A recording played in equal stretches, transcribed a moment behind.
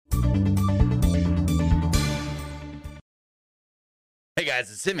guys,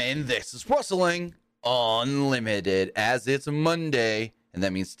 it's Tim, and this is Wrestling Unlimited, as it's Monday, and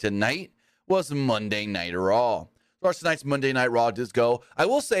that means tonight was Monday Night Raw. So tonight's Monday Night Raw does go. I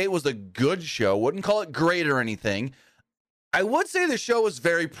will say it was a good show. Wouldn't call it great or anything. I would say the show was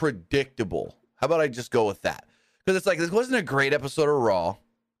very predictable. How about I just go with that? Because it's like, this wasn't a great episode of Raw,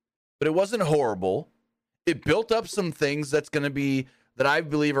 but it wasn't horrible. It built up some things that I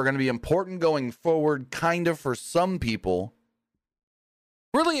believe are going to be important going forward, kind of, for some people.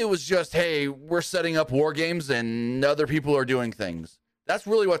 Really, it was just, hey, we're setting up war games and other people are doing things. That's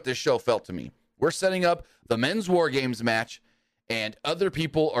really what this show felt to me. We're setting up the men's war games match and other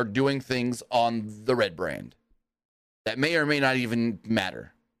people are doing things on the Red brand that may or may not even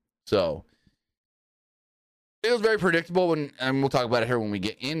matter. So it was very predictable, and we'll talk about it here when we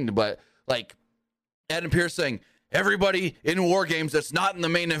get in, but like Adam Pearce saying, everybody in war games that's not in the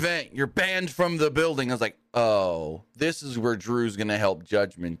main event, you're banned from the building. I was like, oh, this is where Drew's going to help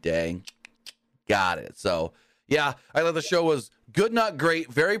Judgment Day. Got it. So, yeah, I thought the show was good, not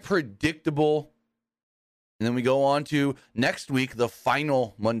great, very predictable. And then we go on to next week, the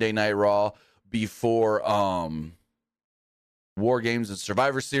final Monday Night Raw before War Games and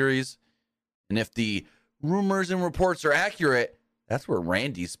Survivor Series. And if the rumors and reports are accurate, that's where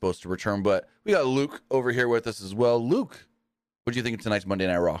Randy's supposed to return. But we got Luke over here with us as well. Luke, what do you think of tonight's Monday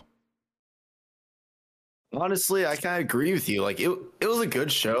Night Raw? Honestly, I kind of agree with you. Like, it was a good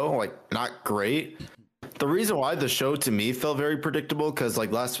show, like, not great. The reason why the show to me felt very predictable, because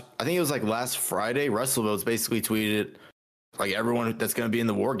like last Friday, WrestleVotes basically tweeted like everyone that's going to be in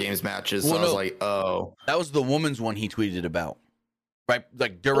the War Games matches. So I was like, oh, that was the woman's one he tweeted about, right?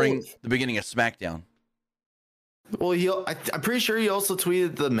 Like during the beginning of SmackDown. Well, I'm pretty sure he also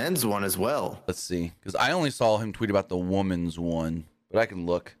tweeted the men's one as well. Let's see, because I only saw him tweet about the woman's one, but I can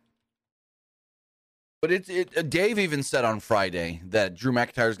look. But Dave even said on Friday that Drew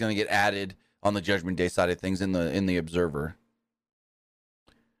McIntyre is going to get added on the Judgment Day side of things in the Observer.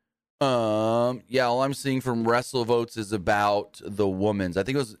 Yeah, all I'm seeing from WrestleVotes is about the women's. I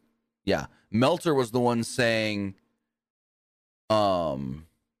think it was, Melter was the one saying,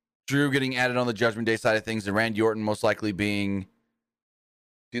 Drew getting added on the Judgment Day side of things, and Randy Orton most likely being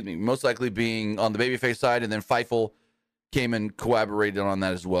on the babyface side, and then Fightful came and collaborated on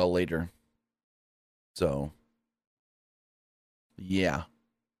that as well later. So, yeah.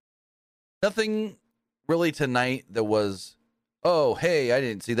 Nothing really tonight that was, oh, hey, I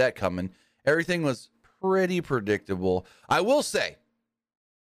didn't see that coming. Everything was pretty predictable. I will say,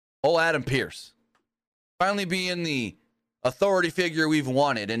 old Adam Pearce finally being the authority figure we've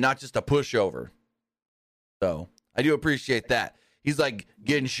wanted and not just a pushover. So I do appreciate that. He's like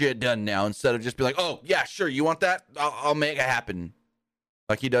getting shit done now instead of just being like, oh, yeah, sure, you want that? I'll make it happen.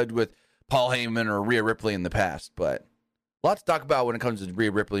 Like he did with Paul Heyman or Rhea Ripley in the past. But a lot to talk about when it comes to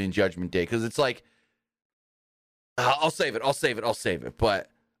Rhea Ripley and Judgment Day, because it's like, I'll save it. But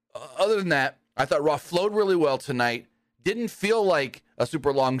other than that, I thought Raw flowed really well tonight. Didn't feel like a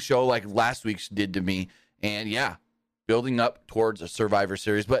super long show like last week's did to me. And yeah, building up towards a Survivor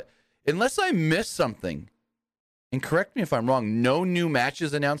Series. But unless I missed something, and correct me if I'm wrong, no new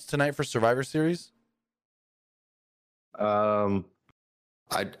matches announced tonight for Survivor Series?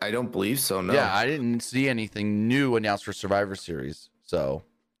 I don't believe so, no. Yeah, I didn't see anything new announced for Survivor Series. So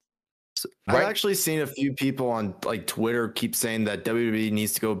I've actually seen a few people on like Twitter keep saying that WWE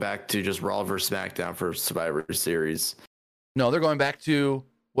needs to go back to just Raw vs. SmackDown for Survivor Series. No, they're going back to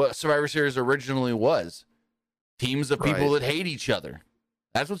what Survivor Series originally was. Teams of people that hate each other.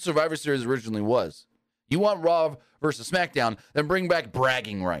 That's what Survivor Series originally was. You want Raw versus SmackDown, then bring back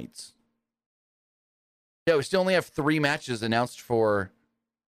bragging rights. Yeah, we still only have 3 matches announced for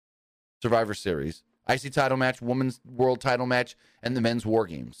Survivor Series. IC title match, women's world title match, and the men's war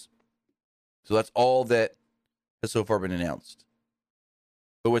games. So that's all that has so far been announced.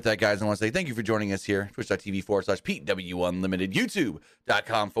 But with that, guys, I want to say thank you for joining us here. Twitch.tv/PW Unlimited,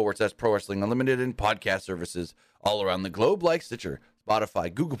 YouTube.com/Pro Wrestling Unlimited, and podcast services all around the globe like Stitcher,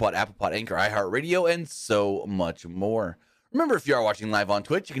 Spotify, Google Pod, Apple Pod, Anchor, iHeartRadio, and so much more. Remember, if you are watching live on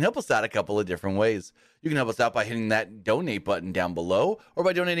Twitch, you can help us out a couple of different ways. You can help us out by hitting that donate button down below or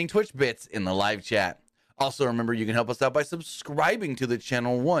by donating Twitch bits in the live chat. Also, remember, you can help us out by subscribing to the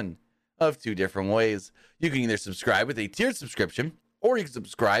channel one of 2 different ways. You can either subscribe with a tiered subscription or you can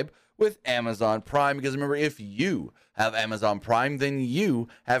subscribe with Amazon Prime, because remember, if you have Amazon Prime, then you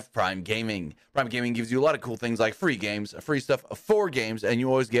have Prime Gaming. Prime Gaming gives you a lot of cool things like free games, free stuff for games, and you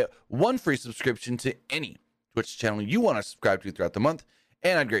always get 1 free subscription to any Twitch channel you want to subscribe to throughout the month.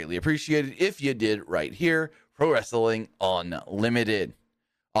 And I'd greatly appreciate it if you did right here, Pro Wrestling Unlimited.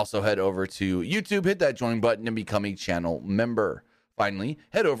 Also, head over to YouTube, hit that join button, and become a channel member. Finally,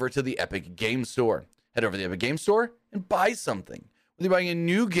 head over to the Epic Game Store. Head over to the Epic Game Store and buy something. Whether you're buying a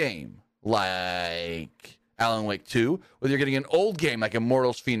new game like Alan Wake 2, whether you're getting an old game like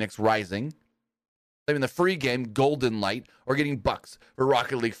Immortals Phoenix Rising, even the free game Golden Light, or getting bucks for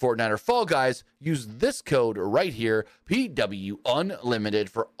Rocket League, Fortnite, or Fall Guys, use this code right here, PW Unlimited,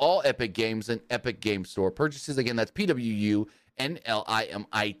 for all Epic Games and Epic Game Store purchases. Again, that's PWU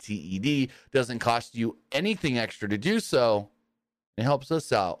NLIMITED. Doesn't cost you anything extra to do so. It helps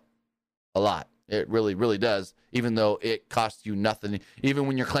us out a lot. It really, really does, even though it costs you nothing, even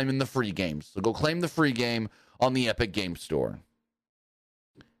when you're claiming the free games. So go claim the free game on the Epic Game Store.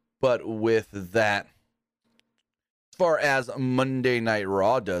 But with that, as far as Monday Night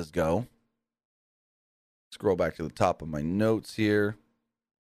Raw does go, scroll back to the top of my notes here.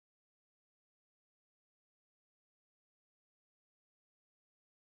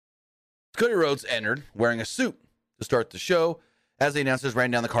 Cody Rhodes entered wearing a suit to start the show as the announcers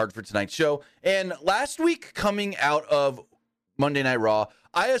ran down the card for tonight's show. And last week, coming out of Monday Night Raw,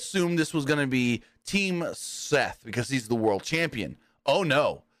 I assumed this was going to be Team Seth because he's the world champion. Oh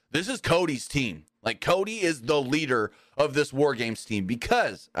no, this is Cody's team. Like, Cody is the leader of this War Games team.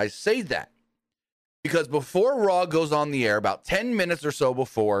 Because I say that because before Raw goes on the air, about 10 minutes or so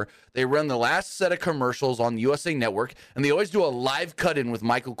before, they run the last set of commercials on the USA Network, and they always do a live cut-in with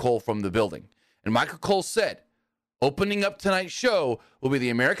Michael Cole from the building. And Michael Cole said, opening up tonight's show will be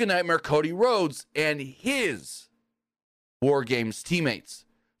the American Nightmare Cody Rhodes and his War Games teammates.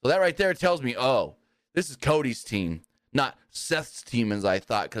 So that right there tells me, oh, this is Cody's team, not Seth's team as I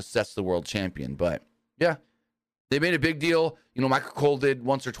thought, because Seth's the world champion. But yeah, they made a big deal. You know, Michael Cole did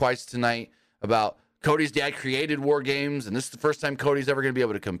once or twice tonight about Cody's dad created War Games, and this is the first time Cody's ever going to be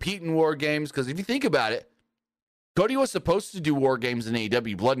able to compete in War Games. Because if you think about it, Cody was supposed to do War Games in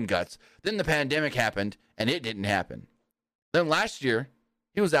AEW Blood and Guts. Then the pandemic happened, and it didn't happen. Then last year,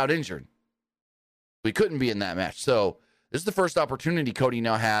 he was out injured. We couldn't be in that match. So this is the first opportunity Cody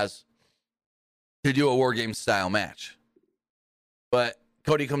now has to do a War Games style match. But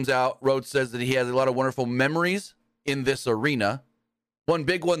Cody comes out. Rhodes says that he has a lot of wonderful memories in this arena. One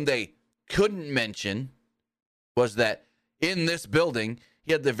big one they couldn't mention was that in this building,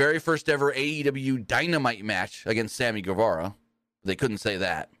 he had the very first ever AEW Dynamite match against Sammy Guevara. They couldn't say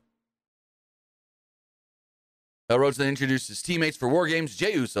that. Rhodes then introduced his teammates for War Games,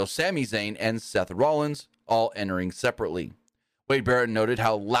 Jey Uso, Sami Zayn, and Seth Rollins, all entering separately. Wade Barrett noted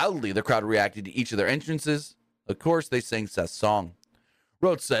how loudly the crowd reacted to each of their entrances. Of course, they sang Seth's song.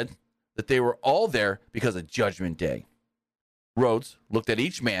 Rhodes said that they were all there because of Judgment Day. Rhodes looked at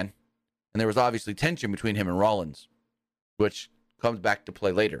each man, and there was obviously tension between him and Rollins, which comes back to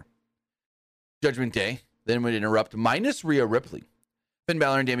play later. Judgment Day then would interrupt, minus Rhea Ripley. Finn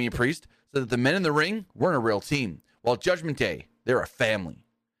Balor and Damian Priest said that the men in the ring weren't a real team, while Judgment Day, they're a family.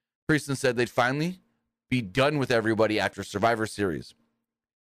 Priest then said they'd finally be done with everybody after Survivor Series.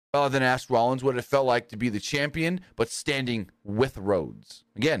 Balor then asked Rollins what it felt like to be the champion, but standing with Rhodes.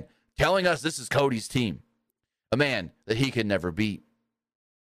 Again, telling us this is Cody's team, a man that he could never beat.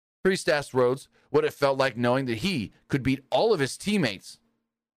 Priest asked Rhodes what it felt like knowing that he could beat all of his teammates,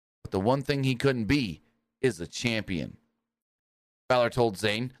 but the one thing he couldn't be is a champion. Balor told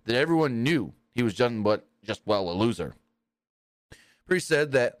Zayn that everyone knew he was just a loser. Priest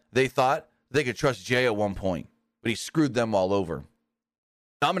said that they thought they could trust Jey at one point, but he screwed them all over.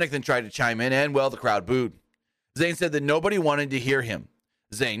 Dominic then tried to chime in, and, well, the crowd booed. Zayn said that nobody wanted to hear him.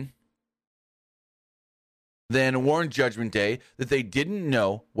 Zayn then warned Judgment Day that they didn't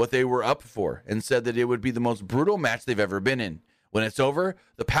know what they were up for and said that it would be the most brutal match they've ever been in. When it's over,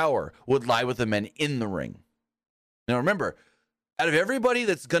 the power would lie with the men in the ring. Now remember, out of everybody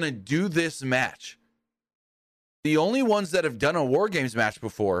that's going to do this match, the only ones that have done a War Games match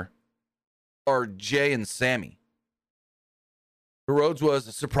before are Jey and Sammy. Rhodes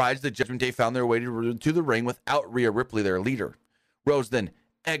was surprised that Judgment Day found their way to the ring without Rhea Ripley, their leader. Rhodes then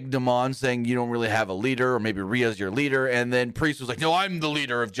egged him on, saying, you don't really have a leader, or maybe Rhea's your leader. And then Priest was like, no, I'm the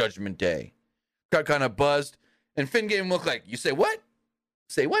leader of Judgment Day. Crowd kind of buzzed, and Finn gave him a look like, you say what?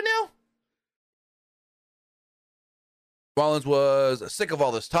 Say what now? Rollins was sick of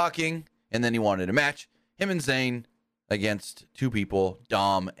all this talking, and then he wanted a match. Him and Zayn against two people,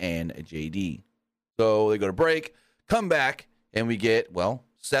 Dom and JD. So they go to break, come back, and we get, well,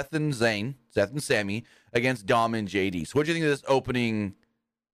 Seth and Sammy against Dom and JD. So what do you think of this opening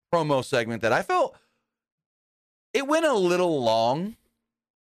promo segment that I felt it went a little long,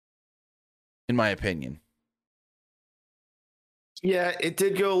 in my opinion? Yeah, it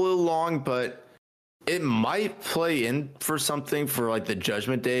did go a little long, but it might play in for something for like the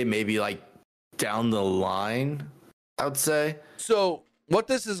Judgment Day, maybe like down the line. I would say. So what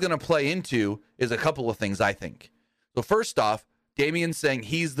this is going to play into is a couple of things, I think. So first off, Damian saying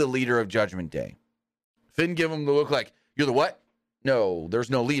he's the leader of Judgment Day. Finn give him the look like, you're the what? No, there's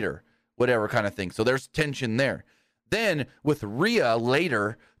no leader. Whatever kind of thing. So there's tension there. Then with Rhea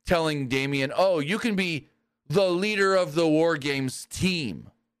later telling Damian, oh, you can be the leader of the War Games team.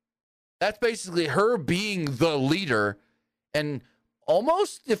 That's basically her being the leader and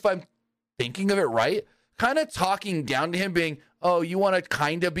almost, if I'm thinking of it right, kind of talking down to him being, oh, you want to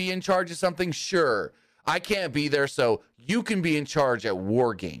kind of be in charge of something? Sure. I can't be there, so you can be in charge at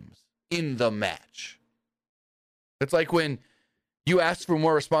War Games in the match. It's like when you ask for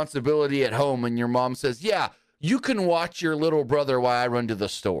more responsibility at home and your mom says, yeah, you can watch your little brother while I run to the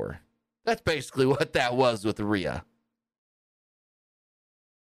store. That's basically what that was with Rhea.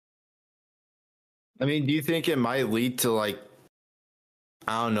 I mean, do you think it might lead to, like,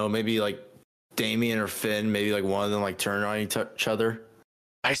 I don't know, maybe like Damian or Finn, maybe like one of them like turn on each other?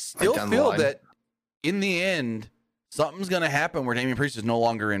 I still feel that in the end, something's going to happen where Damian Priest is no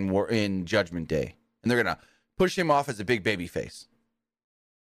longer in Judgment Day. And they're going to push him off as a big baby face.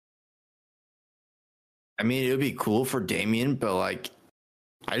 I mean, it would be cool for Damian, but like,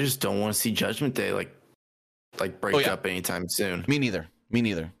 I just don't want to see Judgment Day like break up anytime soon. Me neither.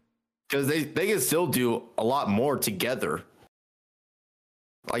 Because they can still do a lot more together.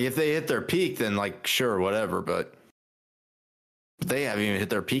 Like, if they hit their peak, then, like, sure, whatever, but they haven't even hit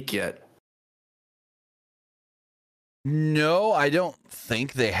their peak yet. No, I don't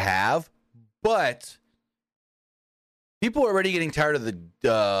think they have, but people are already getting tired of the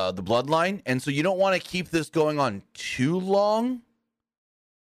bloodline, and so you don't want to keep this going on too long,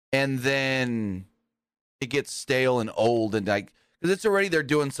 and then it gets stale and old, and like, because it's already, they're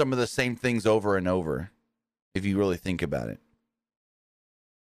doing some of the same things over and over, if you really think about it.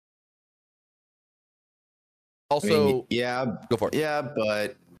 Also, I mean, yeah, go for it. Yeah,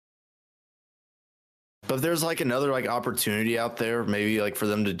 but there's like another like opportunity out there, maybe like for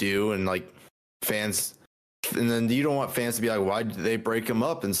them to do, and like fans, and then you don't want fans to be like, why did they break them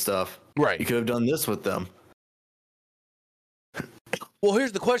up and stuff? Right. You could have done this with them. Well,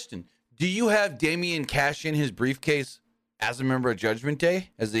 here's the question: do you have Damian cash in his briefcase as a member of Judgment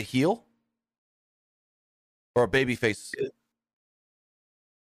Day as a heel or a babyface?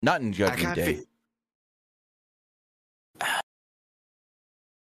 Not in Judgment Day.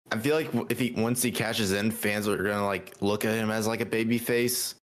 I feel like if once he cashes in, fans are gonna like look at him as like a baby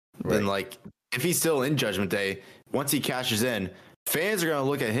face. Right. Then like if he's still in Judgment Day, once he cashes in, fans are gonna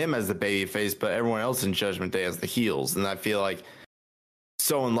look at him as the baby face, but everyone else in Judgment Day as the heels. And I feel like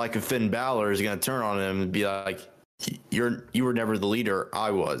someone like a Finn Balor is gonna turn on him and be like, you were never the leader,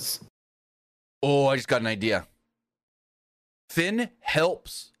 I was. Oh, I just got an idea. Finn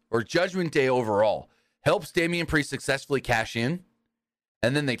helps, or Judgment Day overall, helps Damian Priest successfully cash in.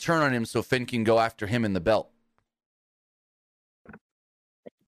 And then they turn on him so Finn can go after him in the belt.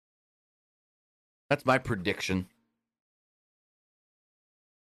 That's my prediction.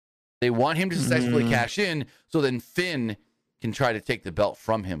 They want him to successfully cash in so then Finn can try to take the belt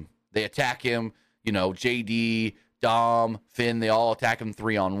from him. They attack him, you know, JD, Dom, Finn, they all attack him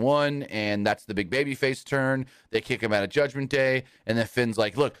 3-on-1, and that's the big babyface turn. They kick him out of Judgment Day, and then Finn's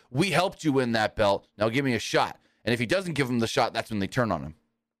like, look, we helped you win that belt. Now give me a shot. And if he doesn't give him the shot, that's when they turn on him.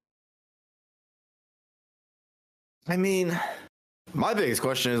 I mean, my biggest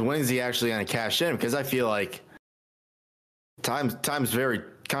question is, when is he actually going to cash in? Because I feel like time's very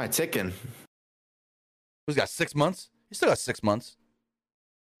kind of ticking. He's got 6 months? He's still got 6 months.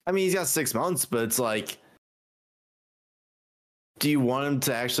 I mean, he's got 6 months, but it's like, do you want him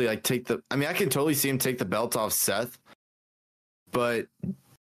to actually like take the... I mean, I can totally see him take the belt off Seth, but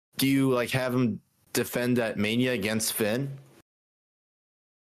do you like have him defend at Mania against Finn?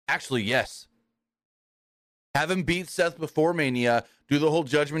 Actually, yes. Have him beat Seth before Mania, do the whole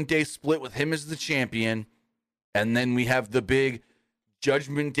Judgment Day split with him as the champion, and then we have the big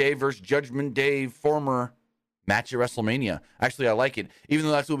Judgment Day versus Judgment Day former match at WrestleMania. Actually, I like it, even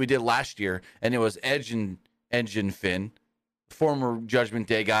though that's what we did last year, and it was Edge and Finn, former Judgment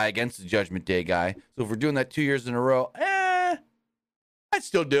Day guy against the Judgment Day guy. So if we're doing that 2 years in a row, I'd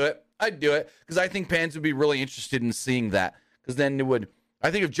still do it. I'd do it because I think fans would be really interested in seeing that. Because then it would,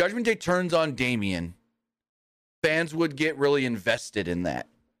 I think if Judgment Day turns on Damian, fans would get really invested in that.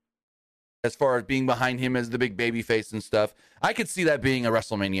 As far as being behind him as the big baby face and stuff, I could see that being a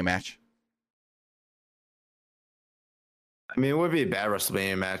WrestleMania match. I mean, it would be a bad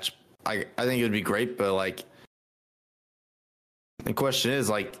WrestleMania match. I think it would be great, but like, the question is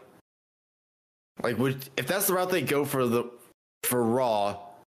like if that's the route they go for Raw,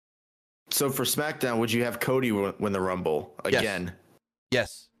 So for SmackDown, would you have Cody win the Rumble again?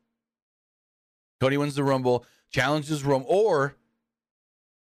 Yes. Cody wins the Rumble, challenges Roman, or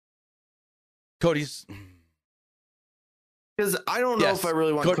Cody's. Because I don't know if I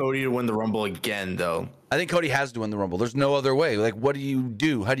really want Cody to win the Rumble again, though. I think Cody has to win the Rumble. There's no other way. Like, what do you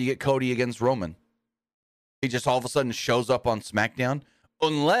do? How do you get Cody against Roman? He just all of a sudden shows up on SmackDown?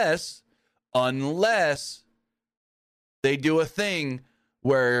 Unless they do a thing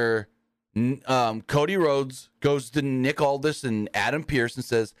where Cody Rhodes goes to Nick Aldis and Adam Pearce and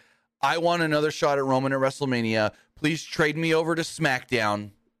says, I want another shot at Roman at WrestleMania. Please trade me over to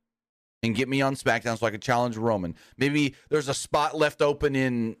SmackDown and get me on SmackDown so I can challenge Roman. Maybe there's a spot left open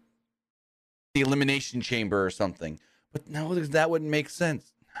in the Elimination Chamber or something. But no, that wouldn't make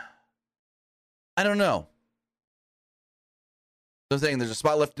sense. I don't know. I'm saying there's a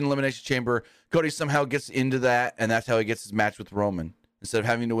spot left in the Elimination Chamber. Cody somehow gets into that, and that's how he gets his match with Roman. Instead of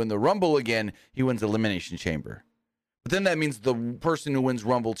having to win the Rumble again, he wins the Elimination Chamber. But then that means the person who wins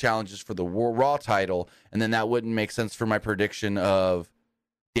Rumble challenges for the Raw title, and then that wouldn't make sense for my prediction of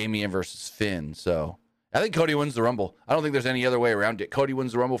Damian versus Finn. So I think Cody wins the Rumble. I don't think there's any other way around it. Cody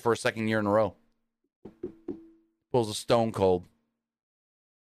wins the Rumble for a second year in a row. Pulls a Stone Cold.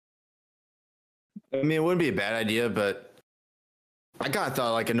 I mean, it wouldn't be a bad idea, but I kind of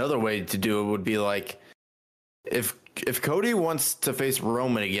thought like another way to do it would be like if Cody wants to face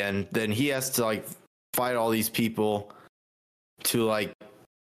Roman again, then he has to like fight all these people to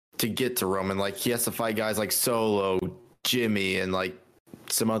get to Roman. Like he has to fight guys like Solo, Jimmy, and like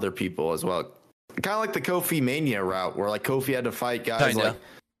some other people as well. Kind of like the Kofi Mania route, where like Kofi had to fight guys like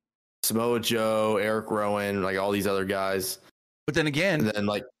Samoa Joe, Eric Rowan, like all these other guys. But then again, and then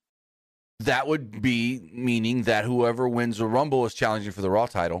like that would be meaning that whoever wins the Rumble is challenging for the Raw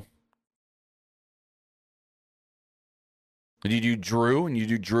title. Did you do Drew and you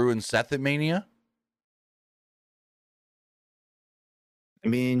do Drew and Seth at Mania? I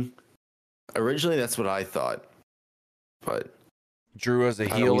mean, originally that's what I thought, but Drew as a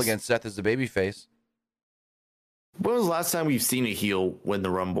heel against Seth as a babyface. When was the last time we've seen a heel win the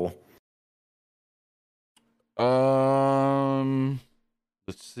Rumble?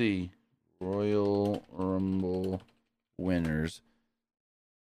 Let's see. Royal Rumble winners.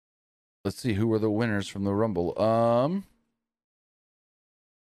 Let's see who were the winners from the Rumble.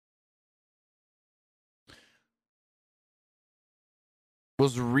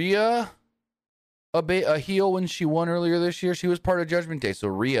 Was Rhea a heel when she won earlier this year? She was part of Judgment Day, so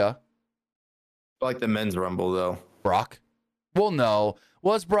Rhea. I like the men's Rumble though. Brock? Well, no.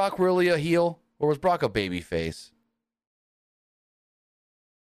 Was Brock really a heel, or was Brock a babyface?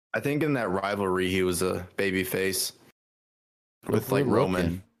 I think in that rivalry he was a babyface with like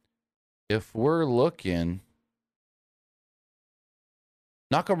Roman. If we're looking,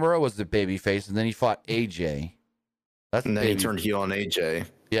 Nakamura was the babyface, and then he fought AJ. And then he turned heel on AJ.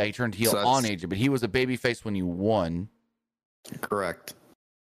 Yeah, he turned heel on AJ, but he was a babyface when he won. Correct.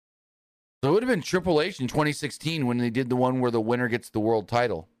 So it would have been Triple H in 2016 when they did the one where the winner gets the world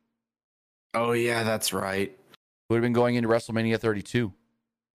title. Oh, yeah, that's right. Would have been going into WrestleMania 32.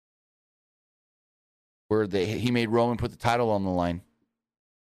 Where he made Roman put the title on the line.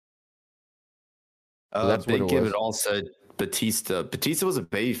 So that's Big Give It All said Batista. Batista was a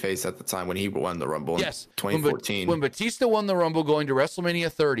babyface at the time when he won the Rumble in 2014. When Batista won the Rumble going to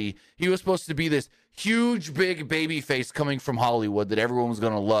WrestleMania 30, he was supposed to be this huge, big babyface coming from Hollywood that everyone was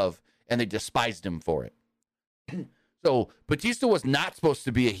going to love, and they despised him for it. So Batista was not supposed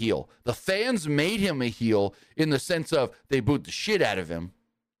to be a heel. The fans made him a heel in the sense of they booed the shit out of him.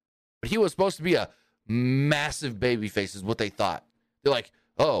 But he was supposed to be a massive babyface is what they thought. They're like,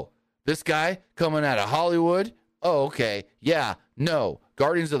 oh, this guy coming out of Hollywood? Oh, okay. Yeah, no.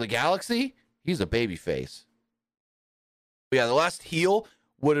 Guardians of the Galaxy? He's a babyface. But yeah, the last heel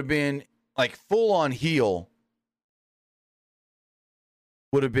would have been, like, full-on heel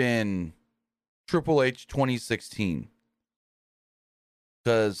would have been Triple H 2016.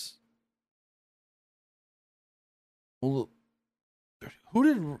 Because, well,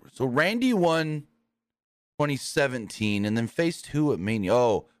 so Randy won 2017 and then faced who at Mania?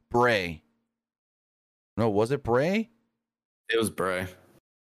 Oh, Bray. No, was it Bray? It was Bray.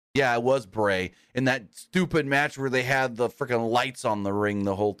 Yeah, it was Bray. In that stupid match where they had the freaking lights on the ring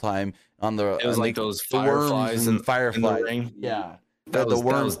the whole time. It was like those fireflies and fireflies. In the ring. Yeah. That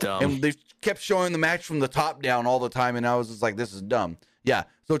was dumb. And they kept showing the match from the top down all the time, and I was just like, this is dumb. Yeah.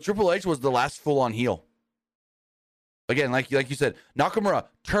 So Triple H was the last full-on heel. Again, like you said, Nakamura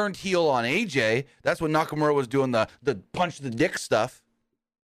turned heel on AJ. That's when Nakamura was doing the punch the dick stuff,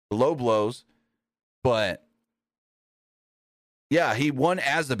 the low blows. But Yeah, he won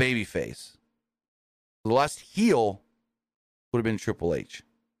as a babyface. The last heel would have been Triple H.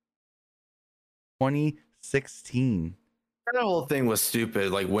 2016. That whole thing was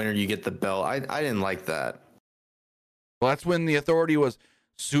stupid. Like, when you get the belt, I didn't like that. Well, that's when the Authority was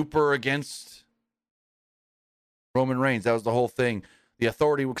super against Roman Reigns. That was the whole thing. The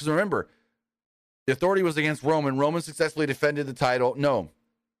Authority, because remember, the Authority was against Roman. Roman successfully defended the title. No.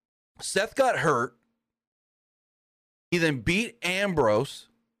 Seth got hurt. He then beat Ambrose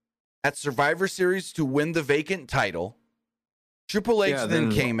at Survivor Series to win the vacant title. Triple H then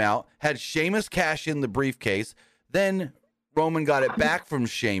came out, had Sheamus cash in the briefcase. Then Roman got it back from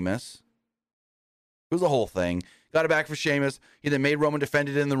Sheamus. It was a whole thing. Got it back for Sheamus. He then made Roman defend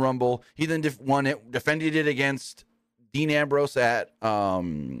it in the Rumble. He then won it, defended it against Dean Ambrose at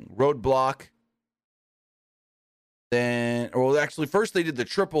Roadblock. Actually, first they did the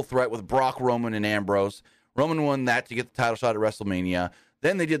triple threat with Brock, Roman, and Ambrose. Roman won that to get the title shot at WrestleMania.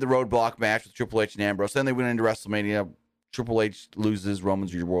 Then they did the Roadblock match with Triple H and Ambrose. Then they went into WrestleMania. Triple H loses.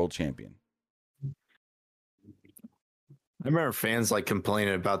 Roman's your world champion. I remember fans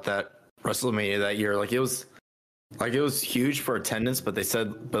complaining about that WrestleMania that year. It was huge for attendance, but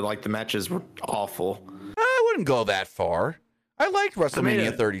the matches were awful. I wouldn't go that far. I liked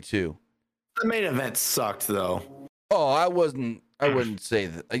WrestleMania 32. The main event sucked, though. Oh, I wouldn't say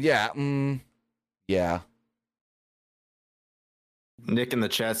that. Yeah. Nick in the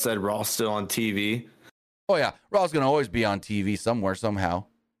chat said Raw's still on TV. Oh, yeah. Raw's going to always be on TV somewhere, somehow.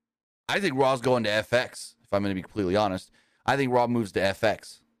 I think Raw's going to FX, if I'm going to be completely honest. I think Raw moves to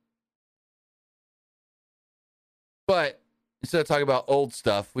FX. But instead of talking about old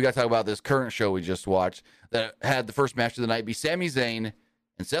stuff, we got to talk about this current show we just watched that had the first match of the night be Sami Zayn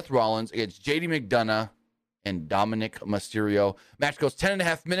and Seth Rollins against JD McDonough and Dominic Mysterio. Match goes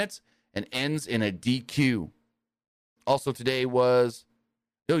 10.5 minutes and ends in a DQ. Also, today was...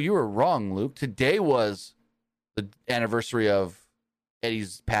 No, you were wrong, Luke. Today was the anniversary of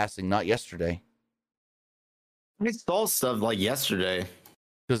Eddie's passing, not yesterday. I saw stuff yesterday.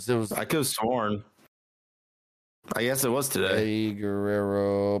 Because it was... I could have sworn. I guess it was today. Eddie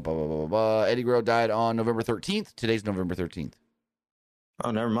Guerrero, blah, blah, blah, blah, blah. Eddie Guerrero died on November 13th. Today's November 13th. Oh,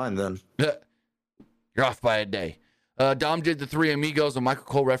 never mind then. You're off by a day. Dom did the Three Amigos, and Michael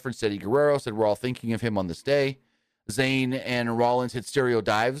Cole referenced Eddie Guerrero, said we're all thinking of him on this day. Zayn and Rollins hit stereo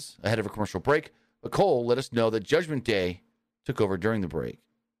dives ahead of a commercial break, but Cole let us know that Judgment Day took over during the break.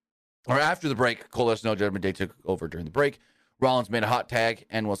 Or after the break, Cole let us know Judgment Day took over during the break. Rollins made a hot tag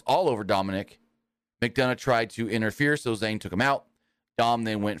and was all over Dominic. McDonough tried to interfere, so Zayn took him out. Dom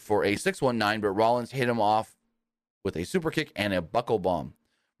then went for a 619, but Rollins hit him off with a super kick and a buckle bomb.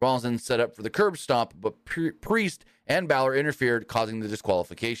 Rollins then set up for the curb stomp, but Priest and Balor interfered, causing the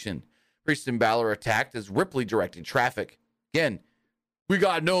disqualification. Priest and Balor attacked as Ripley directed traffic. Again, we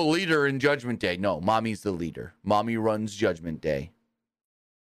got no leader in Judgment Day. No, Mommy's the leader. Mommy runs Judgment Day.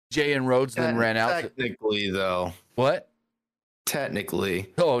 Jay and Rhodes then ran out. Technically, though. What?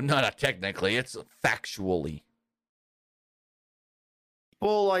 Technically. Oh, no, not technically. It's factually.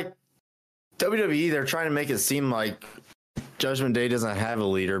 Well, WWE, they're trying to make it seem like Judgment Day doesn't have a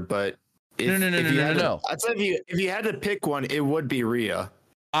leader, but no. I'd say if you had to pick one, it would be Rhea.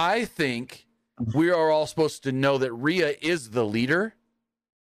 I think we are all supposed to know that Rhea is the leader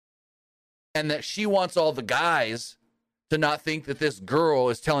and that she wants all the guys to not think that this girl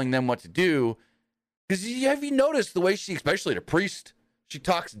is telling them what to do. Because have you noticed the way she, especially to Priest, she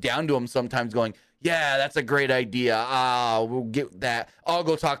talks down to him sometimes going, yeah, that's a great idea. We'll get that. I'll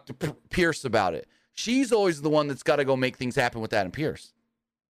go talk to Pierce about it. She's always the one that's got to go make things happen with Adam Pierce.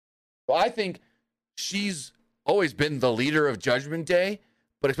 So I think she's always been the leader of Judgment Day,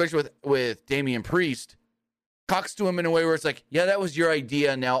 but especially with Damian Priest, talks to him in a way where it's like, yeah, that was your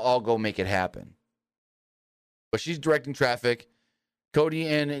idea. Now I'll go make it happen. But she's directing traffic. Cody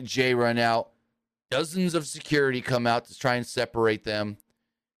and Jay run out. Dozens of security come out to try and separate them.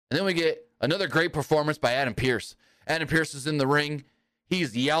 And then we get another great performance by Adam Pierce. Adam Pierce is in the ring.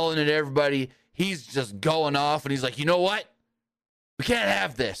 He's yelling at everybody. He's just going off. And he's like, you know what? We can't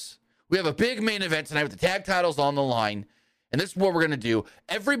have this. We have a big main event tonight with the tag titles on the line. And this is what we're going to do.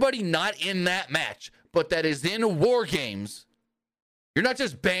 Everybody not in that match, but that is in War Games, you're not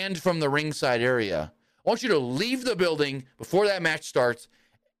just banned from the ringside area. I want you to leave the building before that match starts.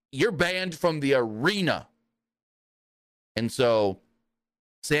 You're banned from the arena. And so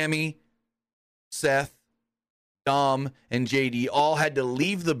Sammy, Seth, Dom, and JD all had to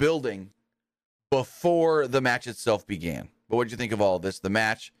leave the building before the match itself began. But what did you think of all of this? The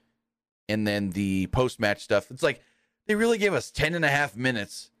match and then the post-match stuff. It's like they really gave us 10.5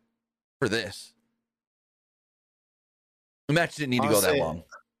 minutes for this. The match didn't need to go that long.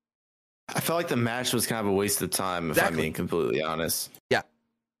 I felt like the match was kind of a waste of time, if I'm being completely honest. Yeah.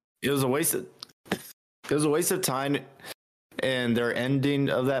 It was a waste of time, and their ending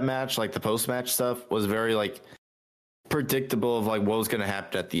of that match, like the post-match stuff, was very like predictable of like what was going to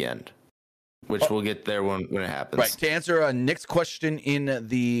happen at the end, which we'll get there when it happens. Right. To answer Nick's question in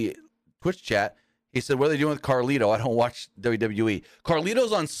the Twitch chat, he said, "What are they doing with Carlito? I don't watch WWE.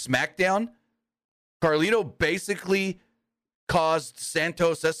 Carlito's on SmackDown. Carlito basically caused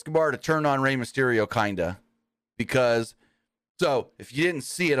Santos Escobar to turn on Rey Mysterio, kinda, because." So, if you didn't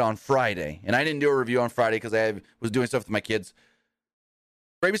see it on Friday, and I didn't do a review on Friday because I was doing stuff with my kids,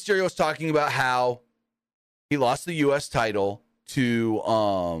 Rey Mysterio was talking about how he lost the U.S. title to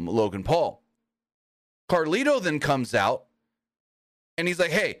Logan Paul. Carlito then comes out, and he's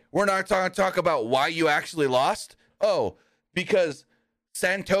like, hey, we're not going to talk about why you actually lost. Oh, because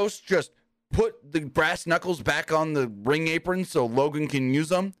Santos just put the brass knuckles back on the ring apron so Logan can use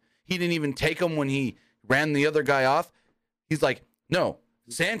them. He didn't even take them when he ran the other guy off. He's like, no,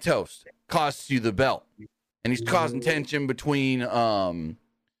 Santos costs you the belt. And he's causing tension between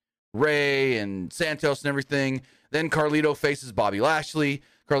Ray and Santos and everything. Then Carlito faces Bobby Lashley.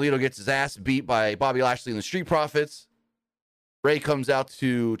 Carlito gets his ass beat by Bobby Lashley and the Street Profits. Ray comes out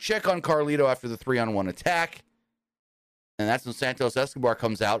to check on Carlito after the 3-on-1 attack. And that's when Santos Escobar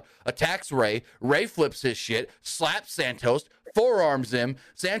comes out, attacks Ray. Ray flips his shit, slaps Santos, forearms him.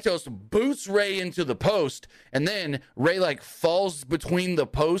 Santos boots Ray into the post, and then Ray like falls between the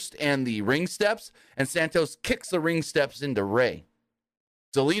post and the ring steps, and Santos kicks the ring steps into Ray.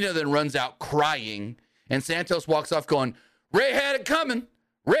 Zelina then runs out crying, and Santos walks off going, Ray had it coming.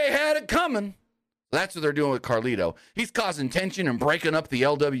 Ray had it coming. That's what they're doing with Carlito. He's causing tension and breaking up the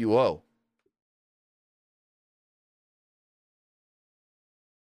LWO.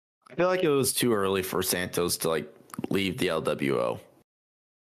 I feel like it was too early for Santos to like leave the LWO.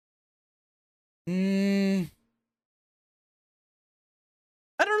 I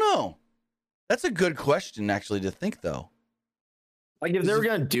don't know. That's a good question, actually, to think though. Like if they were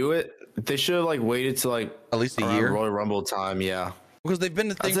gonna do it, they should have like waited to like at least a year Royal Rumble time. Yeah, because they've been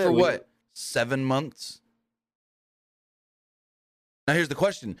the thing for what, 7 months. Now here's the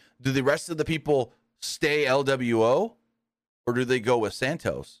question: do the rest of the people stay LWO, or do they go with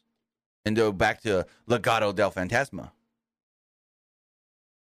Santos and go back to Legado del Fantasma?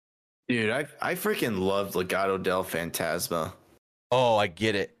 Dude, I freaking loved Legado del Fantasma. Oh, I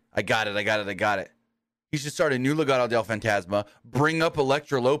get it. I got it. He should start a new Legado del Fantasma, bring up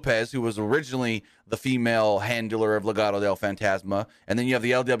Elektra Lopez, who was originally the female handler of Legado del Fantasma, and then you have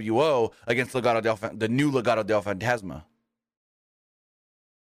the LWO against the new Legado del Fantasma.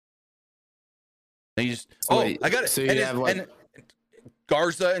 And you just, I got it. So you have and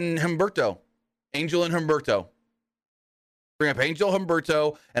Garza and Humberto. Angel and Humberto. Bring up Angel,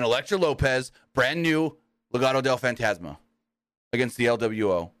 Humberto, and Elektra Lopez, brand new Legado del Fantasma against the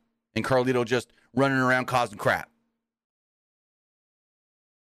LWO. And Carlito just running around causing crap.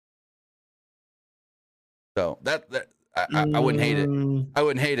 So I wouldn't hate it. I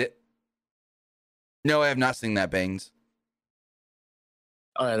wouldn't hate it. No, I have not seen that, Bangs.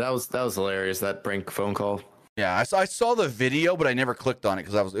 Oh yeah, that was hilarious. That prank phone call. Yeah, I saw the video, but I never clicked on it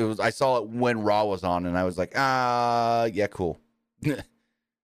because I saw it when Raw was on, and I was like, yeah, cool.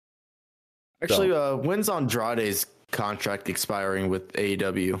 Actually, when's Andrade's contract expiring with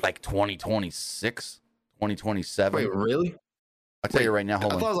AEW? Like 2026, 2027. Wait, really? I'll tell you right now.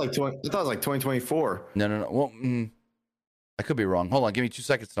 Hold on. I thought it was like 2024. No. Well, I could be wrong. Hold on. Give me 2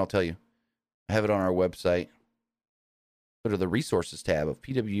 seconds, and I'll tell you. I have it on our website. Go to the resources tab of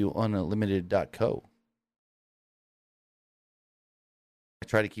pwunlimited.co. I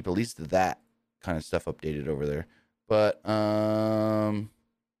try to keep at least that kind of stuff updated over there. But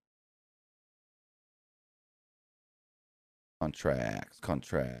contracts.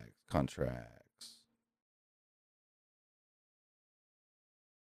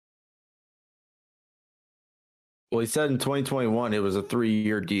 Well, he said in 2021 it was a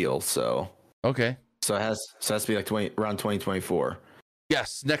 3-year deal, so okay. So it has to be like around 2024.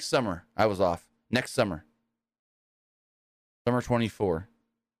 Yes, next summer. I was off. Next summer. Summer 24.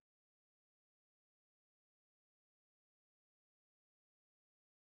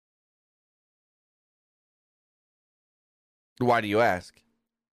 Why do you ask?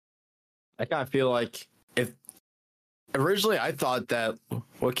 I kind of feel like if originally I thought that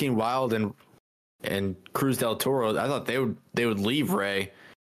Joaquin Wilde and Cruz del Toro, I thought they would leave Ray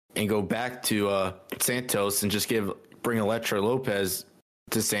and go back to Santos and just bring Elektra Lopez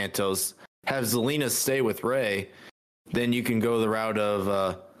to Santos, have Zelina stay with Ray, then you can go the route of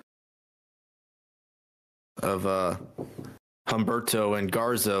Humberto and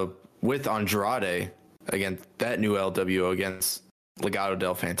Garza with Andrade against that new LWO against Legado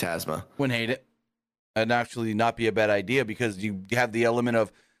del Fantasma. Wouldn't hate it. That'd actually not be a bad idea because you have the element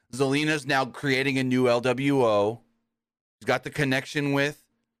of Zelina's now creating a new LWO. She's got the connection with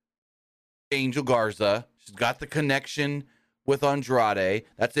Angel Garza. She's got the connection with Andrade.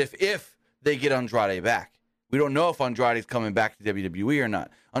 That's if they get Andrade back. We don't know if Andrade's coming back to WWE or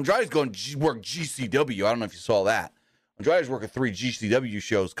not. Andrade's going to work GCW. I don't know if you saw that. Andrade's working 3 GCW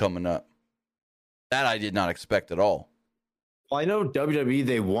shows coming up. That I did not expect at all. Well, I know WWE,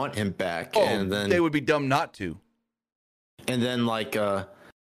 they want him back. Oh, and then they would be dumb not to. And then, like, I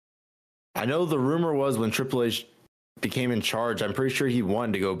know the rumor was when Triple H became in charge, I'm pretty sure he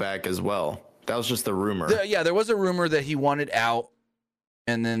wanted to go back as well. That was just the rumor. There was a rumor that he wanted out.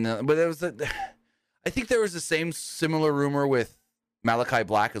 And then, but there was I think there was the similar rumor with Malachi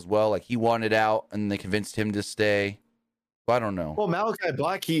Black as well. Like, he wanted out and they convinced him to stay. I don't know. Well, Malachi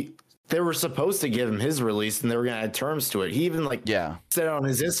Black, they were supposed to give him his release and they were going to add terms to it. He even said on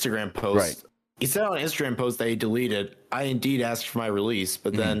his Instagram post, right. He said on Instagram post that he deleted, I indeed asked for my release,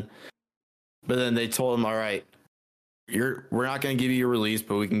 but then they told him, all right, we're not going to give you your release,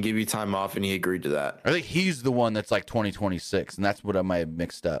 but we can give you time off. And he agreed to that. I think he's the one that's like 2026 and that's what I might have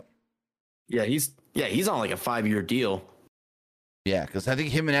mixed up. Yeah. He's on like a 5-year deal. Yeah. Cause I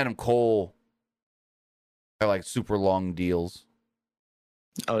think him and Adam Cole are like super long deals.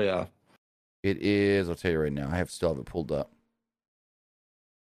 Oh yeah. It is. I'll tell you right now. I still have it pulled up.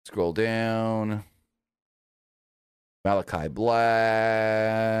 Scroll down. Malachi Black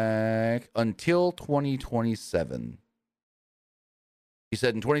until 2027. He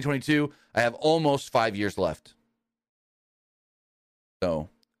said in 2022, I have almost 5 years left. So,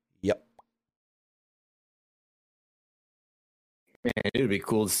 yep. Man, it would be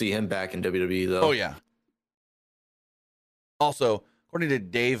cool to see him back in WWE though. Oh yeah. Also, according to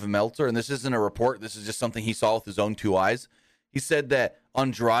Dave Meltzer, and this isn't a report, this is just something he saw with his own 2 eyes. He said that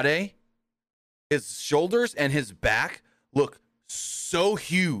Andrade, his shoulders and his back look so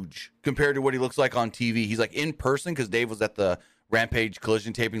huge compared to what he looks like on TV. He's like in person, because Dave was at the Rampage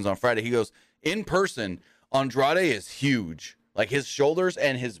Collision tapings on Friday. He goes, in person, Andrade is huge. Like his shoulders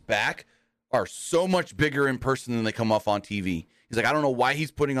and his back are so much bigger in person than they come off on TV. He's like, I don't know why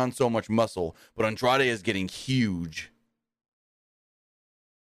he's putting on so much muscle, but Andrade is getting huge.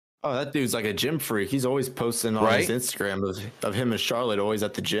 Oh, that dude's like a gym freak. He's always posting on his Instagram of him and Charlotte always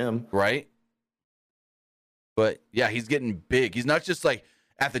at the gym. Right. But yeah, he's getting big. He's not just like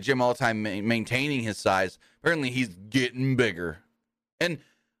at the gym all the time maintaining his size. Apparently he's getting bigger. And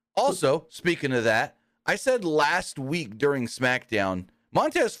also, speaking of that, I said last week during SmackDown,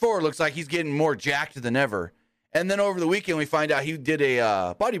 Montez Ford looks like he's getting more jacked than ever. And then over the weekend, we find out he did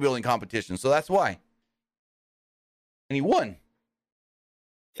a bodybuilding competition. So that's why. And he won.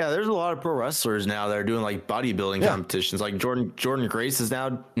 Yeah, there's a lot of pro wrestlers now that are doing like bodybuilding competitions. Like Jordan Grace is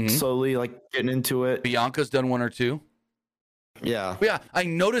now slowly like getting into it. Bianca's done 1 or 2. Yeah. But yeah, I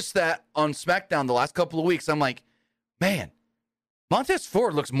noticed that on SmackDown the last couple of weeks. I'm like, man, Montez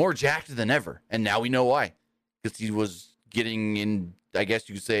Ford looks more jacked than ever. And now we know why. Because he was getting in, I guess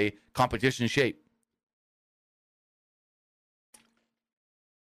you could say, competition shape.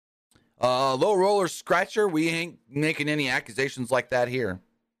 Low roller scratcher. We ain't making any accusations like that here.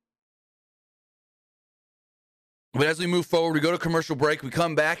 But as we move forward, we go to commercial break. We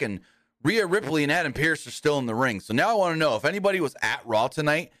come back, and Rhea Ripley and Adam Pearce are still in the ring. So now I want to know if anybody was at Raw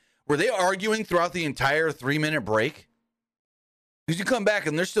tonight. Were they arguing throughout the entire 3-minute break? Because you come back,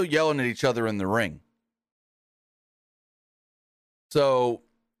 and they're still yelling at each other in the ring. So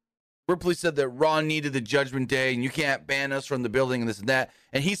Ripley said that Raw needed the Judgment Day, and you can't ban us from the building and this and that.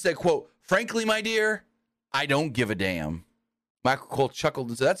 And he said, quote, frankly, my dear, I don't give a damn. Michael Cole chuckled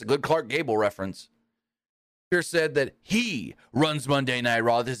and said, that's a good Clark Gable reference. Pierce said that he runs Monday Night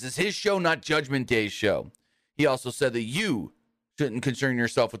Raw. This is his show, not Judgment Day's show. He also said that you shouldn't concern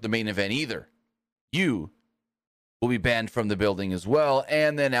yourself with the main event either. You will be banned from the building as well.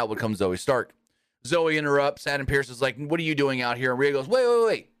 And then out would come Zoe Stark. Zoe interrupts. Adam Pearce is like, what are you doing out here? And Rhea goes,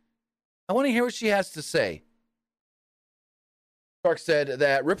 wait. I want to hear what she has to say. Stark said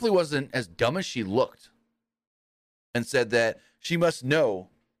that Ripley wasn't as dumb as she looked and said that she must know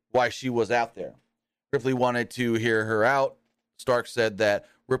why she was out there. Ripley wanted to hear her out. Stark said that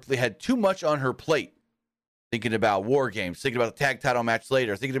Ripley had too much on her plate, thinking about War Games, thinking about the tag title match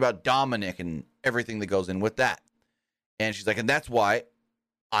later, thinking about Dominic and everything that goes in with that. And she's like, and that's why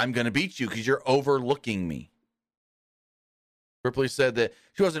I'm going to beat you, because you're overlooking me. Ripley said that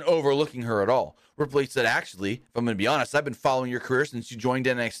she wasn't overlooking her at all. Ripley said, actually, if I'm going to be honest, I've been following your career since you joined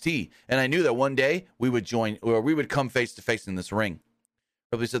NXT, and I knew that one day we would come face to face in this ring.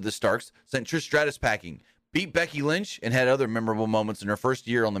 Ripley said the Starks sent Trish Stratus packing, beat Becky Lynch, and had other memorable moments in her first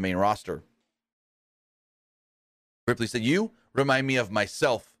year on the main roster. Ripley said, you remind me of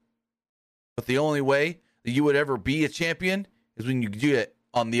myself, but the only way that you would ever be a champion is when you do it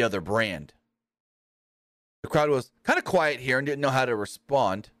on the other brand. The crowd was kind of quiet here and didn't know how to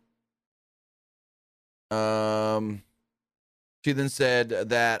respond. She then said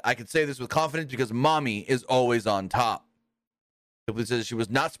that I could say this with confidence because mommy is always on top. Ripley says she was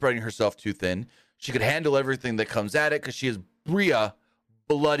not spreading herself too thin. She could handle everything that comes at it because she is Rhea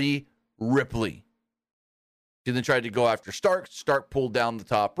Bloody Ripley. She then tried to go after Stark. Stark pulled down the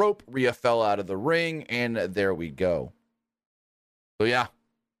top rope. Rhea fell out of the ring, and there we go. So, yeah.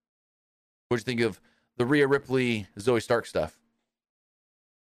 What'd you think of the Rhea Ripley, Zoe Stark stuff?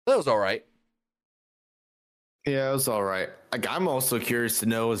 That was all right. Yeah, it was all right. Like, I'm also curious to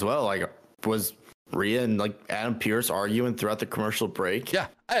know as well, like, was Rhea and, like, Adam Pearce arguing throughout the commercial break? Yeah,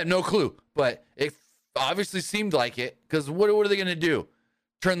 I had no clue, but it obviously seemed like it, because what are they going to do?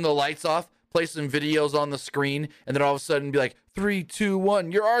 Turn the lights off? Play some videos on the screen, and then all of a sudden be like, 3, 2,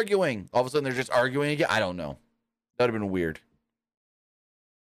 1, you're arguing. All of a sudden they're just arguing again. I don't know. That would have been weird.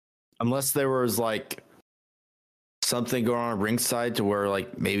 Unless there was like something going on ringside to where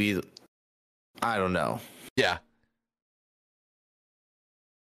like maybe, I don't know. Yeah.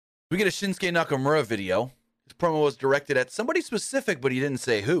 We get a Shinsuke Nakamura video. His promo was directed at somebody specific, but he didn't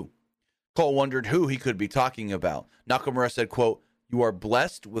say who. Cole wondered who he could be talking about. Nakamura said, quote, you are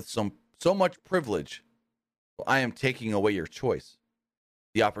blessed with so much privilege. Well, I am taking away your choice.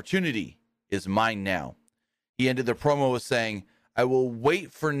 The opportunity is mine now. He ended the promo with saying, I will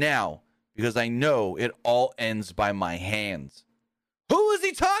wait for now because I know it all ends by my hands. Who is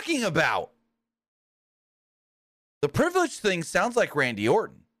he talking about? The privilege thing sounds like Randy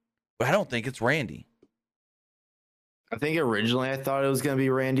Orton, but I don't think it's Randy. I think originally I thought it was going to be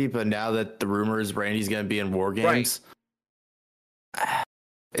Randy, but now that the rumor is Randy's going to be in War Games, right.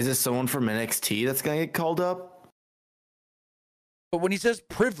 Is this someone from NXT that's going to get called up? But when he says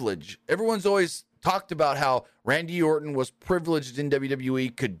privilege, everyone's always talked about how Randy Orton was privileged in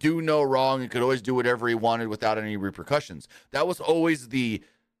WWE, could do no wrong, and could always do whatever he wanted without any repercussions. That was always the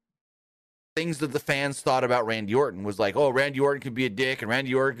things that the fans thought about Randy Orton, was like, oh, Randy Orton could be a dick, and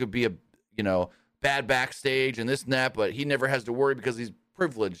Randy Orton could be a, bad backstage and this and that, but he never has to worry because he's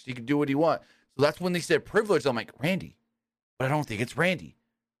privileged. He can do what he wants. So that's when they said privilege. I'm like, Randy, but I don't think it's Randy.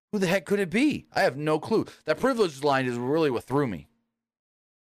 Who the heck could it be? I have no clue. That privilege line is really what threw me.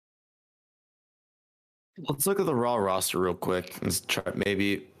 Let's look at the Raw roster real quick. Let's try.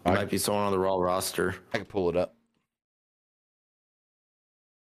 Maybe it might be someone on the Raw roster. I can pull it up.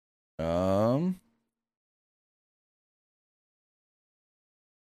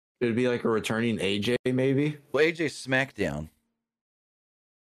 It'd be like a returning AJ, maybe. Well, AJ SmackDown.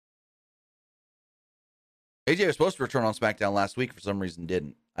 AJ was supposed to return on SmackDown last week. For some reason,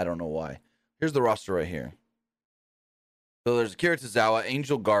 didn't. I don't know why. Here's the roster right here. So there's Akira Tozawa,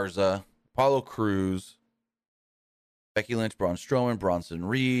 Angel Garza, Apollo Crews, Becky Lynch, Braun Strowman, Bronson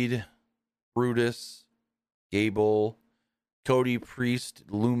Reed, Brutus, Gable, Cody, Priest,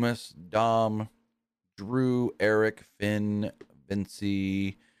 Loomis, Dom, Drew, Eric, Finn,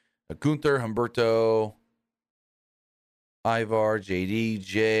 Vinci, Gunther, Humberto, Ivar, JD,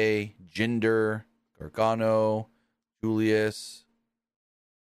 Jay, Jinder, Gargano, Julius,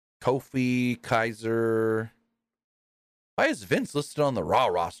 Kofi, Kaiser. Why is Vince listed on the Raw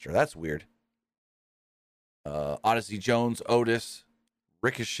roster? That's weird. Odyssey Jones, Otis,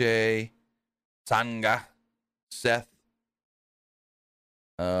 Ricochet, Sanga, Seth,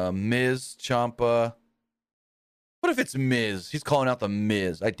 Miz, Ciampa. What if it's Miz? He's calling out the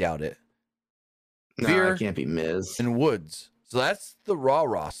Miz. I doubt it. No, Veer, it can't be Miz. and Woods. So that's the Raw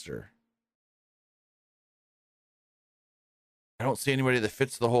roster. I don't see anybody that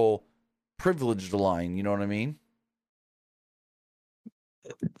fits the whole privileged line. You know what I mean?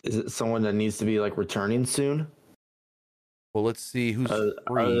 Is it someone that needs to be like returning soon? Well, let's see who's other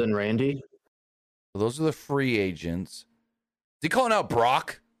free. than Randy. So those are the free agents. Is he calling out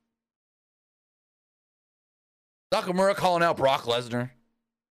Brock? Nakamura calling out Brock Lesnar?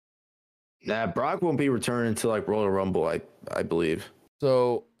 Nah, Brock won't be returning until like Royal Rumble, I believe.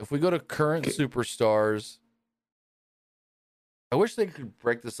 So if we go to current superstars, I wish they could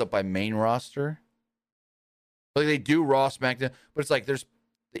break this up by main roster. Like they do Raw, SmackDown, but it's like there's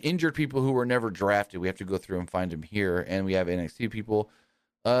the injured people who were never drafted. We have to go through and find them here, and we have NXT people.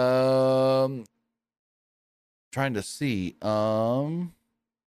 Trying to see.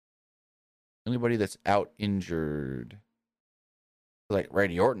 Anybody that's out injured. Like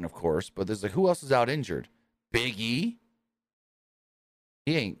Randy Orton, of course, but there's like, who else is out injured? Big E?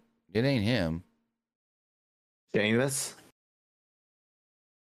 It ain't him. Sheamus?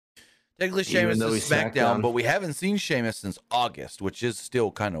 Technically, Sheamus is SmackDown, but we haven't seen Sheamus since August, which is still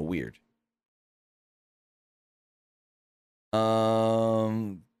kind of weird.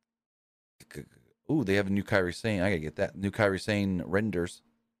 Ooh, they have a new Kairi Sane. I gotta get that. New Kairi Sane renders.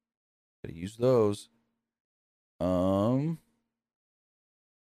 Gotta use those.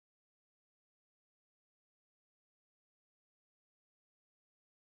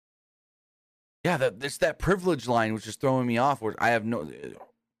 Yeah, it's that privilege line which is throwing me off. Where I have no.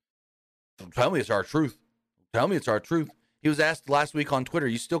 Tell me it's our truth. Tell me it's our truth. He was asked last week on Twitter,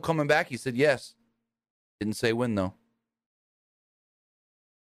 "You still coming back?" He said yes. Didn't say when though.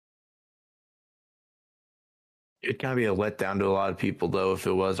 It'd kind of be a letdown to a lot of people though if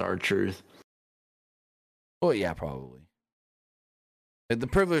it was our truth. Well, yeah, probably. The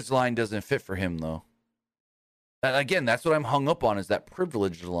privilege line doesn't fit for him though. Again, that's what I'm hung up on, is that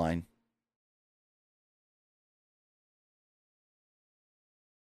privilege line.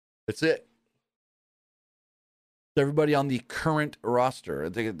 That's it. Everybody on the current roster.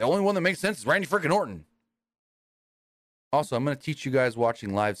 The only one that makes sense is Randy freaking Orton. Also, I'm going to teach you guys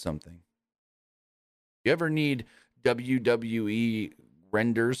watching live something. If you ever need WWE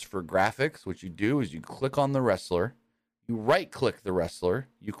renders for graphics, what you do is you click on the wrestler, you right-click the wrestler,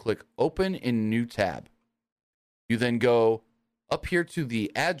 you click Open in New Tab. You then go up here to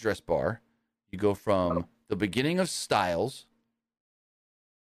the address bar. You go from the beginning of Styles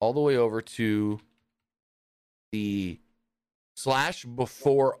all the way over to the /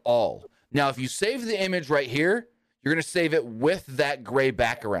 before all. Now, if you save the image right here, you're going to save it with that gray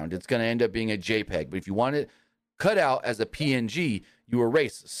background. It's going to end up being a JPEG. But if you want it cut out as a PNG, you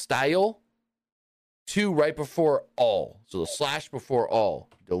erase style to right before all. So the / before all.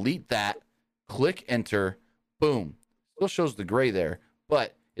 Delete that. Click enter. Boom. Still shows the gray there,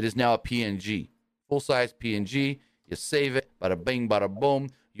 but it is now a PNG. Full-size PNG. You save it. Bada bing, bada boom.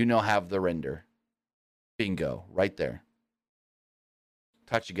 You now have the render. Bingo. Right there.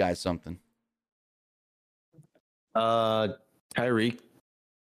 Touch you guys something. Tyreek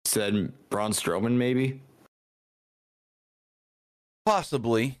said Braun Strowman, maybe?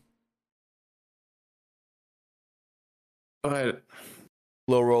 Possibly. But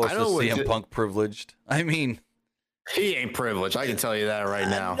Low roller says CM Punk privileged. I mean, he ain't privileged. I can tell you that right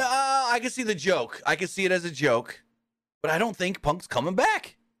now. No, I can see the joke. I can see it as a joke. But I don't think Punk's coming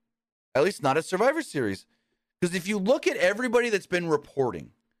back. At least not at Survivor Series. Because if you look at everybody that's been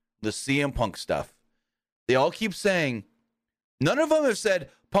reporting the CM Punk stuff, they all keep saying, none of them have said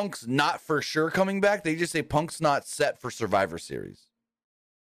Punk's not for sure coming back. They just say Punk's not set for Survivor Series.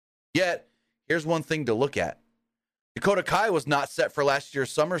 Yet, here's one thing to look at. Dakota Kai was not set for last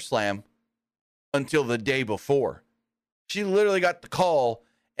year's SummerSlam until the day before. She literally got the call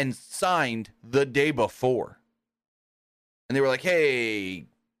and signed the day before. And they were like, hey,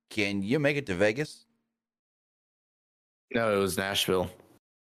 can you make it to Vegas? No, it was Nashville.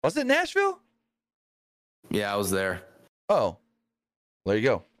 Was it Nashville? Yeah, I was there. Oh, there you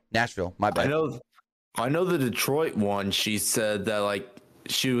go. Nashville, my bad. I know the Detroit one, she said that like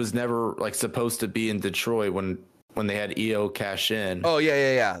she was never like supposed to be in Detroit when they had EO cash in. Oh,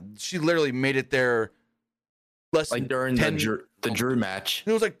 yeah. She literally made it there like during the Drew match.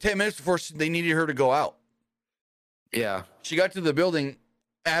 It was like 10 minutes before they needed her to go out. Yeah. She got to the building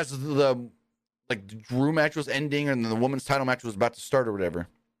as the Drew match was ending and the women's title match was about to start or whatever.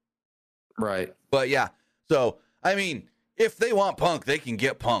 Right. But yeah. So, I mean, if they want Punk, they can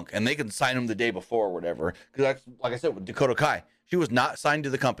get Punk and they can sign him the day before or whatever. Because like I said, with Dakota Kai, she was not signed to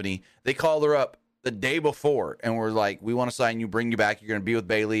the company. They called her up the day before and were like, we want to sign you, bring you back. You're going to be with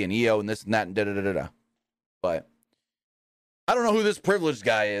Bayley and EO and this and that and da-da-da-da-da. But I don't know who this privileged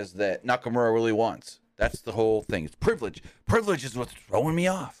guy is that Nakamura really wants. That's the whole thing. It's privilege. Privilege is what's throwing me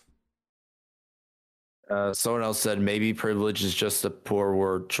off. Someone else said maybe privilege is just a poor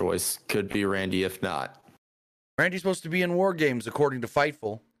word choice. Could be Randy if not. Randy's supposed to be in War Games, according to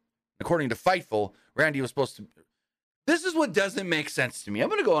Fightful. According to Fightful, Randy was supposed to... This is what doesn't make sense to me. I'm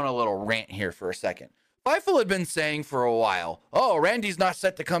going to go on a little rant here for a second. Fightful had been saying for a while, oh, Randy's not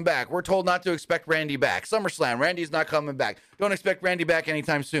set to come back. We're told not to expect Randy back. SummerSlam, Randy's not coming back. Don't expect Randy back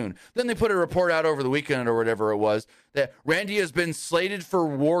anytime soon. Then they put a report out over the weekend or whatever it was that Randy has been slated for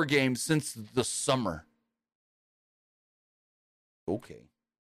War Games since the summer. Okay.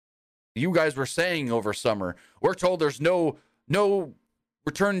 You guys were saying over summer, we're told there's no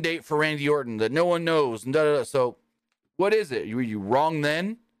return date for Randy Orton that no one knows. And So what is it? Were you wrong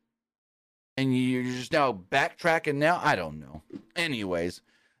then? And you're just now backtracking now? I don't know. Anyways,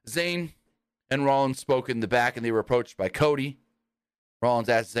 Zayn and Rollins spoke in the back, and they were approached by Cody. Rollins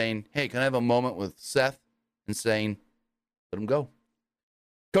asked Zayn, hey, can I have a moment with Seth? And Zayn, let him go.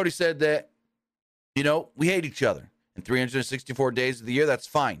 Cody said that, we hate each other. And 364 days of the year, that's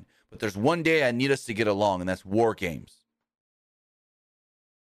fine. But there's one day I need us to get along, and that's War Games.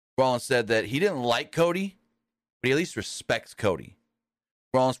 Rollins said that he didn't like Cody, but he at least respects Cody.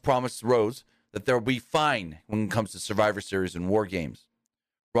 Rollins promised Rose that they'll be fine when it comes to Survivor Series and War Games.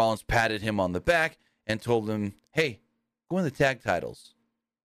 Rollins patted him on the back and told him, hey, go win the tag titles.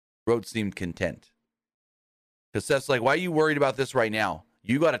 Rhodes seemed content. Because Seth's like, why are you worried about this right now?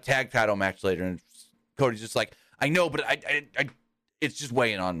 You got a tag title match later. And Cody's just like, I know, but I it's just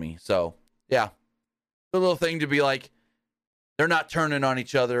weighing on me. So, yeah. The little thing to be like, they're not turning on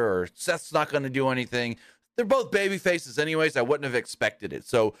each other, or Seth's not going to do anything. They're both baby faces anyways. I wouldn't have expected it.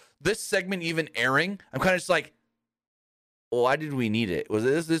 So this segment even airing, I'm kind of just like, why did we need it?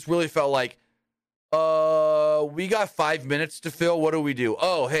 This really felt like, we got 5 minutes to fill. What do we do?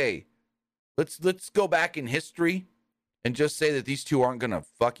 Oh, hey, let's go back in history and just say that these two aren't going to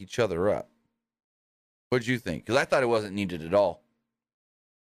fuck each other up. What'd you think? Because I thought it wasn't needed at all.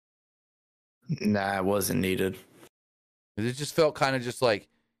 Nah, it wasn't needed. It just felt kind of just like,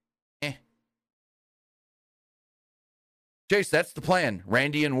 Chase, that's the plan.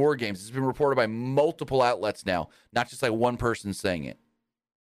 Randy and War Games. It's been reported by multiple outlets now, not just like one person saying it.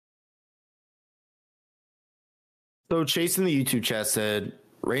 So Chase in the YouTube chat said,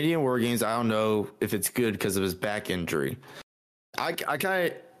 Randy and War Games, I don't know if it's good because of his back injury. I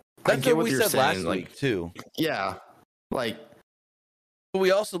kind of... That's what we said last week, too. Yeah. Like... But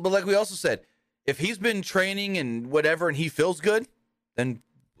like we also said, if he's been training and whatever and he feels good, then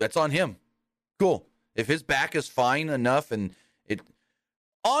that's on him. Cool. If his back is fine enough and it...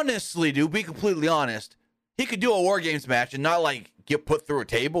 Honestly, dude, be completely honest, he could do a War Games match and not, like, get put through a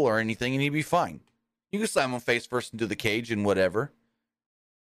table or anything and he'd be fine. You can slam him face first into the cage and whatever.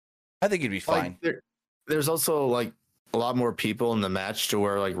 I think he'd be fine. Like, there's also, like, a lot more people in the match to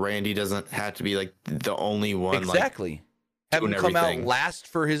where, like, Randy doesn't have to be, like, the only one. Exactly. Like, have him come out last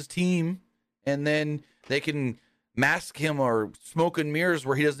for his team, and then they can mask him or smoke and mirrors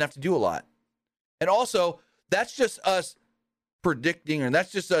where he doesn't have to do a lot. And also, that's just us predicting, or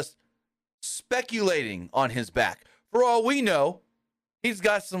that's just us speculating on his back. For all we know, he's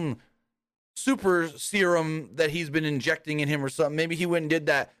got some super serum that he's been injecting in him or something. Maybe he went and did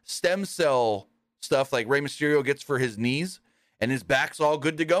that stem cell stuff like Rey Mysterio gets for his knees, and his back's all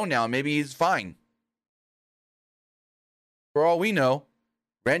good to go now. Maybe he's fine. For all we know,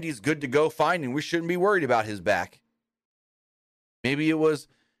 Randy's good to go fine, and we shouldn't be worried about his back. Maybe it was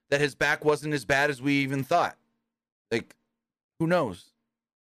that his back wasn't as bad as we even thought. Like, who knows?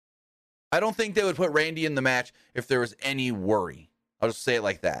 I don't think they would put Randy in the match if there was any worry. I'll just say it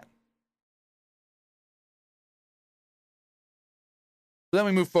like that. So then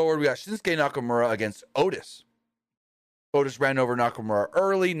we move forward. We got Shinsuke Nakamura against Otis. Otis ran over Nakamura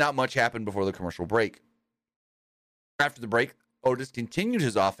early. Not much happened before the commercial break. After the break, Otis continued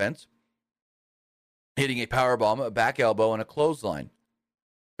his offense, hitting a powerbomb, a back elbow, and a clothesline.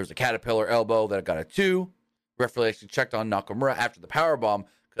 There's a caterpillar elbow that got a 2. Referee actually checked on Nakamura after the powerbomb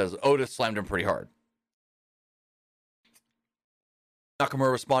because Otis slammed him pretty hard.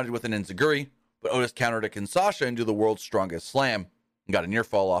 Nakamura responded with an enziguri, but Otis countered a Kinshasa into the world's strongest slam and got a near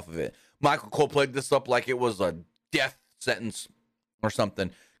fall off of it. Michael Cole played this up like it was a death sentence or something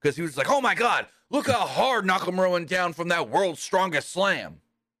because he was like, oh my God, look how hard Nakamura went down from that world's strongest slam.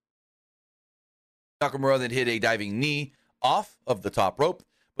 Nakamura then hit a diving knee off of the top rope,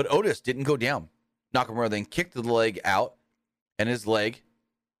 but Otis didn't go down. Nakamura then kicked the leg out and his leg,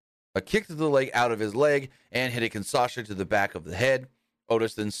 kicked the leg out of his leg and hit a Kinshasa to the back of the head.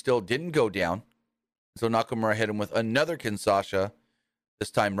 Otis then still didn't go down. So Nakamura hit him with another Kinshasa,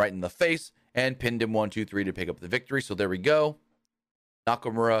 this time right in the face, and pinned him 1-2-3 to pick up the victory. So there we go.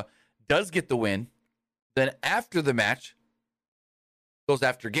 Nakamura does get the win. Then after the match, goes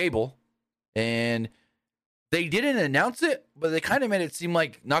after Gable, and they didn't announce it, but they kind of made it seem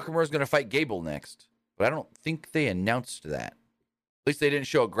like Nakamura's going to fight Gable next. But I don't think they announced that. At least they didn't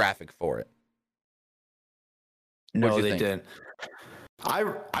show a graphic for it. No, they didn't.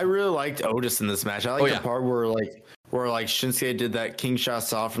 I really liked Otis in this match. I like the part where Shinsuke did that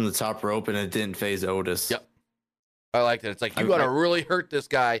Kinshasa from the top rope and it didn't phase Otis. Yep. I like that. It's like you got to really hurt this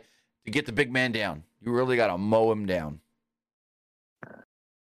guy to get the big man down. You really got to mow him down.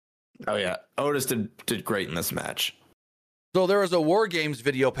 Oh yeah, Otis did great in this match. So there was a War Games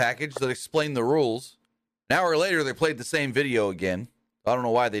video package that explained the rules. An hour later, they played the same video again. I don't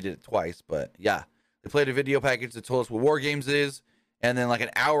know why they did it twice, but yeah. They played a video package that told us what War Games is, and then like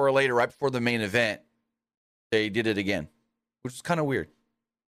an hour later, right before the main event, they did it again, which is kind of weird.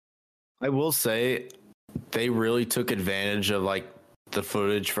 I will say they really took advantage of like the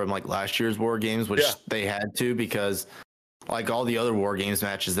footage from like last year's War Games, which they had to, because like all the other War Games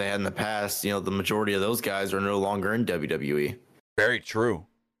matches they had in the past, you know, the majority of those guys are no longer in WWE. Very true.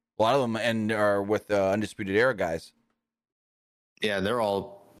 A lot of them are with Undisputed Era guys. Yeah, they're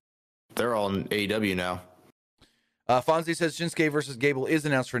all in AEW now. Fonzie says Shinsuke versus Gable is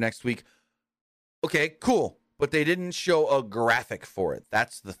announced for next week. Okay, cool. But they didn't show a graphic for it.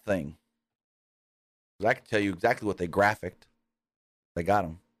 That's the thing. I can tell you exactly what they graphicked. They got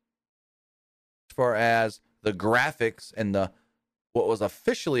them. As far as the graphics and what was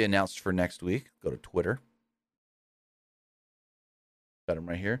officially announced for next week, go to Twitter. Got them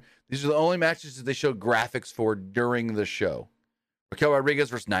right here. These are the only matches that they showed graphics for during the show. Raquel Rodriguez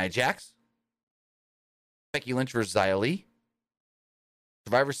versus Nia Jax. Becky Lynch versus Xia Li.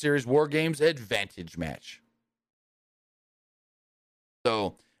 Survivor Series War Games Advantage match.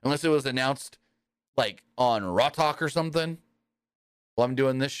 So, unless it was announced like on Raw Talk or something, well, I'm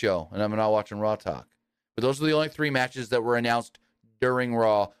doing this show and I'm not watching Raw Talk. But those are the only 3 matches that were announced during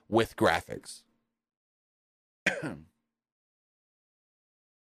Raw with graphics.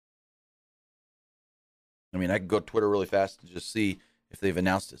 I mean, I could go to Twitter really fast to just see if they've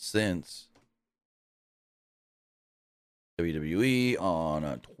announced it since. WWE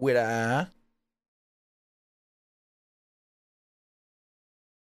on Twitter.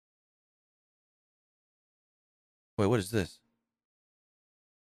 Wait, what is this?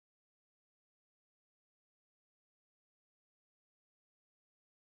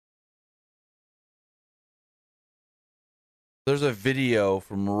 There's a video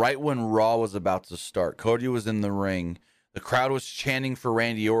from right when Raw was about to start. Cody was in the ring. The crowd was chanting for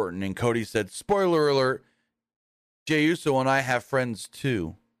Randy Orton, and Cody said, "Spoiler alert, Jey Uso and I have friends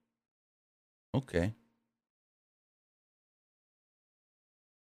too." Okay.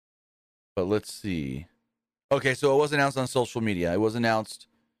 But let's see. Okay, so it was announced on social media. It was announced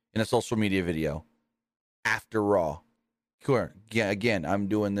in a social media video after Raw. Cool. Yeah, again, I'm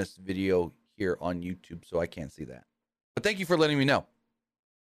doing this video here on YouTube, so I can't see that. But thank you for letting me know.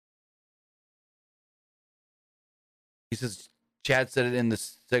 He says Chad said it in the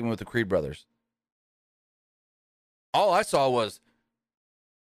segment with the Creed brothers. All I saw was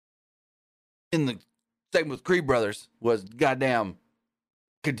in the segment with Creed brothers was goddamn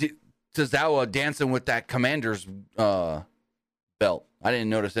Tozawa dancing with that commander's belt. I didn't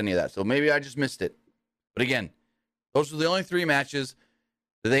notice any of that, so maybe I just missed it. But again, those are the only 3 matches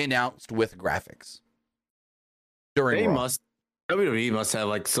that they announced with graphics. WWE must have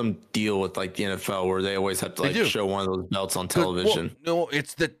like some deal with like the NFL where they always have to like show one of those belts on television. Well, no,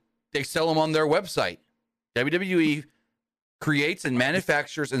 it's that they sell them on their website. WWE creates and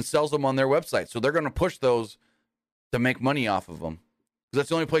manufactures and sells them on their website, so they're going to push those to make money off of them. Because that's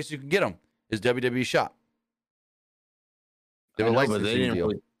the only place you can get them is WWE Shop. They have a licensing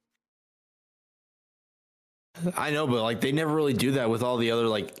deal. I know, but like they never really do that with all the other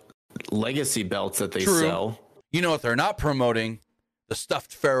like legacy belts that they sell. You know what they're not promoting? The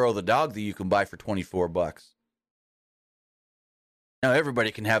stuffed Pharaoh the dog that you can buy for $24. Now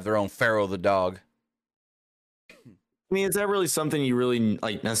everybody can have their own Pharaoh the dog. I mean, is that really something you really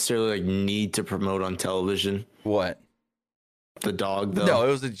like necessarily like need to promote on television? What? The dog, though? No,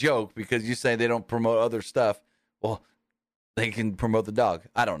 it was a joke because you say they don't promote other stuff. Well, they can promote the dog.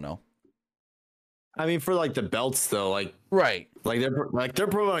 I don't know. I mean, for like the belts, though, like right, like they're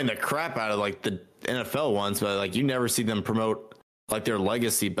promoting the crap out of like the NFL ones, but like you never see them promote like their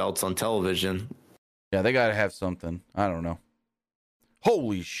legacy belts on television. Yeah, they gotta have something. I don't know.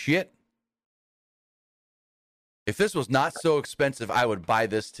 Holy shit! If this was not so expensive, I would buy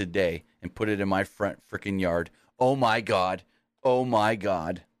this today and put it in my front freaking yard. Oh my god! Oh my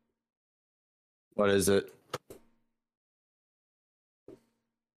god! What is it?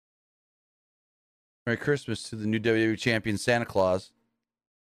 Merry Christmas to the new WWE champion Santa Claus.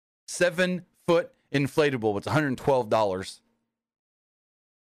 7-foot inflatable. It's $112.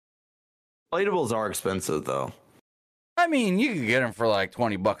 Inflatables are expensive, though. I mean, you can get them for like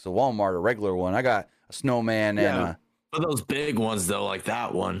 $20 at Walmart, a regular one. I got a snowman and but those big ones, though, like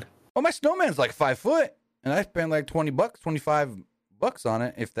that one. Oh, my snowman's like 5 foot, and I spent like $20, $25 on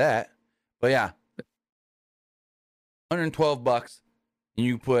it, if that. But yeah, $112, and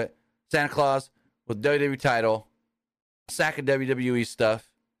you put Santa Claus with WWE title, a sack of WWE stuff,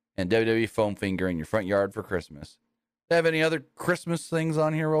 and WWE foam finger in your front yard for Christmas. Have any other Christmas things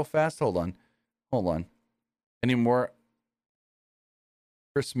on here real fast? Hold on. Any more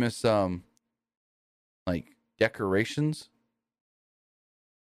Christmas like decorations?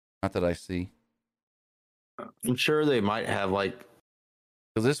 Not that I see. I'm sure they might have like,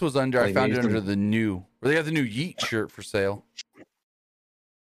 because this was under, I found it under the new, or they have the new Yeet shirt for sale.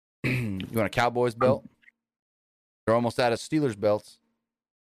 You want a Cowboys belt? They're almost out of Steelers belts.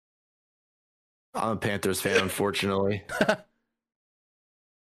 I'm a Panthers fan, unfortunately.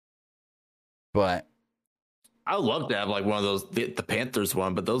 But I would love to have like one of those, the Panthers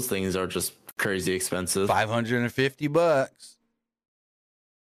one, but those things are just crazy expensive. $550.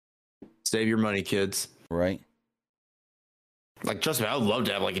 Save your money, kids. Right. Like, trust me, I would love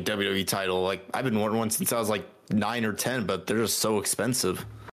to have like a WWE title. Like, I've been wanting one since I was like 9 or 10, but they're just so expensive.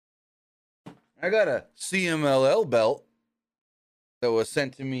 I got a CMLL belt that was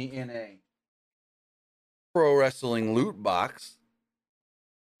sent to me in a pro wrestling loot box.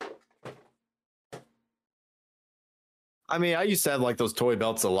 I mean, I used to have like those toy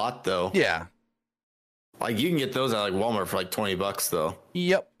belts a lot, though. Yeah. Like, you can get those at like Walmart for like $20, though.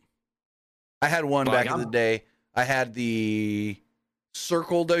 Yep. I had one back in the day. I had the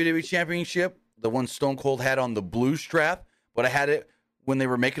Circle WWE Championship, the one Stone Cold had on the blue strap, but I had it when they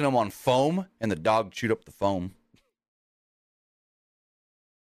were making them on foam, and the dog chewed up the foam.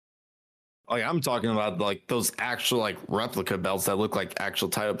 Like, I'm talking about like those actual like replica belts that look like actual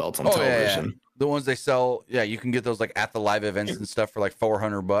title belts on television. Yeah. The ones they sell, yeah, you can get those like at the live events and stuff for like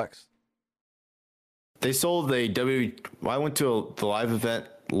 $400. They sold a WWE. I went to the live event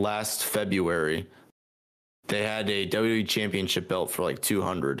last February. They had a WWE Championship belt for like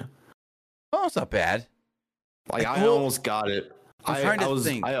 $200. Oh, it's not bad. Like, I almost got it. I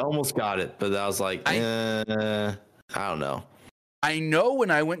almost got it, but I was like, I don't know. I know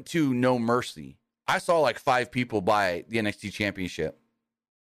when I went to No Mercy, I saw like 5 people buy the NXT Championship.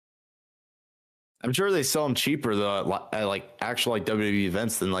 I'm sure they sell them cheaper though at like actual like WWE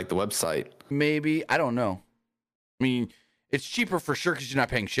events than like the website. Maybe, I don't know. I mean, it's cheaper for sure because you're not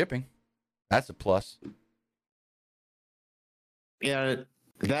paying shipping. That's a plus. Yeah,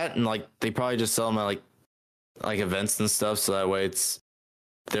 that and like they probably just sell them at like events and stuff, so that way it's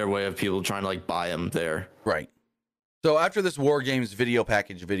their way of people trying to like buy them there. Right. So after this War Games video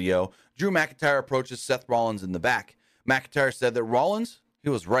package video, Drew McIntyre approaches Seth Rollins in the back. McIntyre said that Rollins, he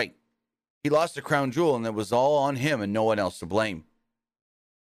was right. He lost the crown jewel and it was all on him and no one else to blame.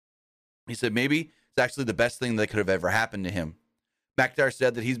 He said maybe it's actually the best thing that could have ever happened to him. McIntyre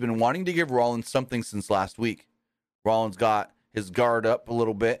said that he's been wanting to give Rollins something since last week. Rollins got his guard up a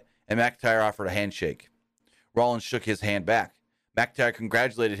little bit and McIntyre offered a handshake. Rollins shook his hand back. McIntyre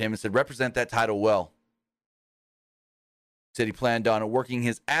congratulated him and said, represent that title well. Said he planned on working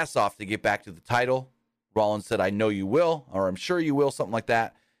his ass off to get back to the title. Rollins said, I know you will, or I'm sure you will, something like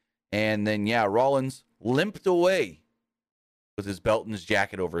that. And then, yeah, Rollins limped away with his belt and his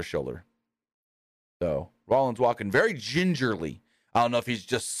jacket over his shoulder. So Rollins walking very gingerly. I don't know if he's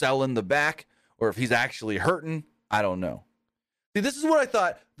just selling the back or if he's actually hurting. I don't know. See, this is what I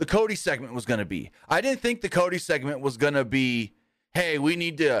thought the Cody segment was going to be. I didn't think the Cody segment was going to be, hey, we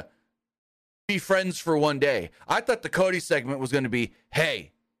need to be friends for one day. I thought the Cody segment was going to be,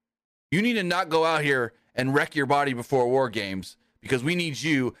 hey, you need to not go out here and wreck your body before War Games because we need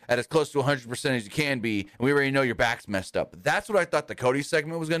you at as close to 100% as you can be, and we already know your back's messed up. That's what I thought the Cody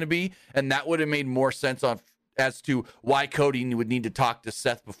segment was going to be, and that would have made more sense as to why Cody would need to talk to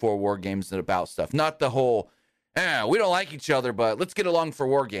Seth before War Games and about stuff. Not the whole, we don't like each other, but let's get along for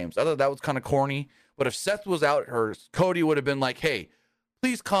War Games. I thought that was kind of corny, but if Seth was out, or Cody would have been like, hey,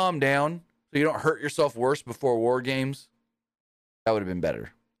 please calm down so you don't hurt yourself worse before War Games. That would have been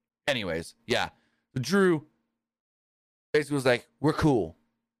better. Anyways, yeah. Drew basically was like, we're cool.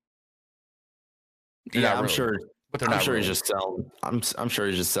 Yeah, I'm sure. But I'm sure he's just selling. I'm sure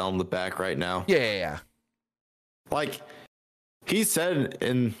he's just selling the back right now. Yeah. Like he said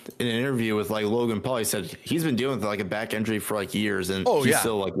in an interview with like Logan Paul, he said he's been dealing with like a back injury for like years, and he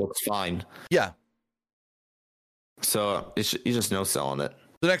still like looks fine. Yeah. So he's just no selling it.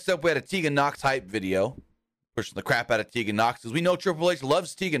 So next up, we had a Tegan Nox hype video, pushing the crap out of Tegan Nox because we know Triple H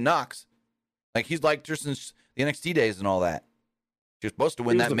loves Tegan Nox. Like he's liked her since the NXT days and all that. She was supposed to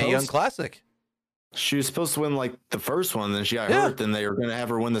win that Mae Young Classic. She was supposed to win like the first one, then she got hurt. Then they were going to have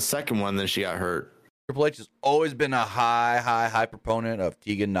her win the second one, then she got hurt. Triple H has always been a high proponent of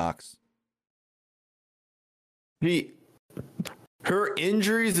Tegan Nox. Her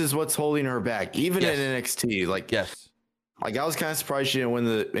injuries is what's holding her back, even in NXT. Like, yes, Like, I was kind of surprised she didn't win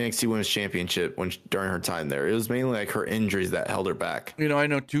the NXT Women's Championship during her time there. It was mainly like her injuries that held her back. You know, I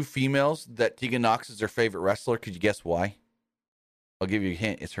know 2 females that Tegan Knox is their favorite wrestler. Could you guess why? I'll give you a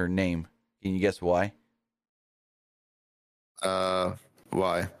hint. It's her name. Can you guess why?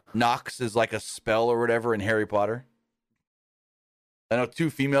 Why? Knox is like a spell or whatever in Harry Potter. I know 2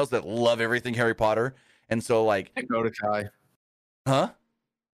 females that love everything Harry Potter. And so, like... Dakota Kai. Huh?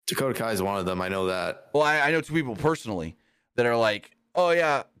 Dakota Kai is one of them. I know that. Well, I know 2 people personally that are like, oh,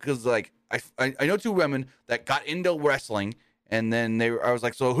 yeah, because, like, I know 2 women that got into wrestling, and then I was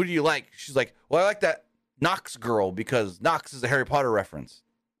like, so who do you like? She's like, well, I like that Knox girl because Knox is a Harry Potter reference.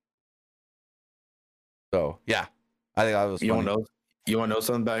 So, yeah, I think that was funny. You want to know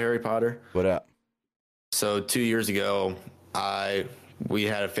something about Harry Potter? What up? So 2 years ago, we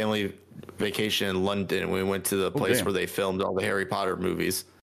had a family vacation in London, and we went to the place where they filmed all the Harry Potter movies.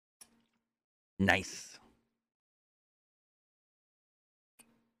 Nice.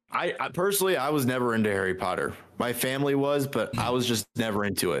 I personally, I was never into Harry Potter. My family was, but I was just never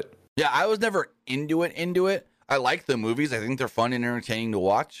into it. Yeah, I was never into it. I like the movies. I think they're fun and entertaining to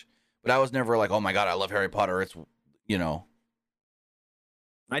watch. But I was never like, oh my God, I love Harry Potter. It's, you know.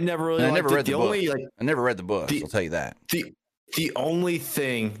 I never really I never read the book. I never read the books, I'll tell you that. The only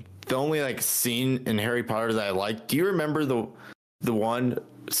like scene in Harry Potter that I liked, do you remember the one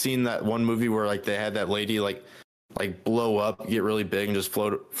scene, that one movie where like they had that lady like blow up, get really big, and just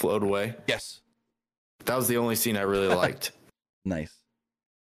float away? Yes. That was the only scene I really liked. Nice.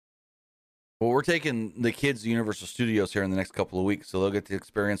 Well, we're taking the kids to Universal Studios here in the next couple of weeks, so they'll get to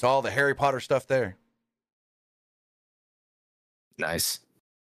experience all the Harry Potter stuff there. Nice.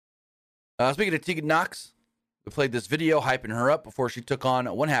 Speaking of Tegan Knox, we played this video hyping her up before she took on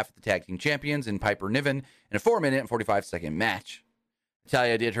one half of the tag team champions in Piper Niven in a 4-minute and 45-second match.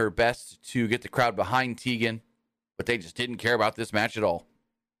 Natalya did her best to get the crowd behind Tegan, but they just didn't care about this match at all.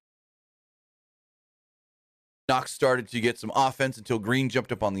 Knox started to get some offense until Green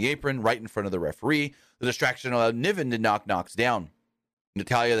jumped up on the apron right in front of the referee. The distraction allowed Niven to knock Knox down.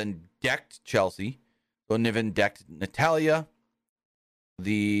 Natalya then decked Chelsea, so Niven decked Natalya.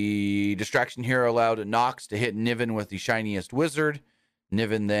 The distraction here allowed Knox to hit Niven with the shiniest wizard.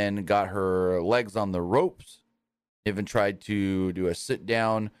 Niven then got her legs on the ropes. Niven tried to do a sit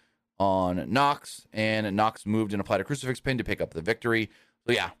down on Knox, and Knox moved and applied a crucifix pin to pick up the victory.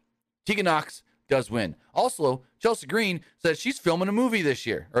 So yeah, Tegan Knox does win. Also, Chelsea Green said she's filming a movie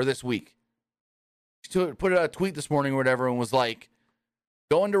this week. She put out a tweet this morning or whatever and was like,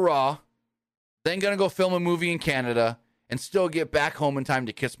 going to Raw, then gonna go film a movie in Canada, and still get back home in time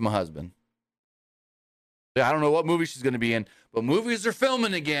to kiss my husband. I don't know what movie she's going to be in, but movies are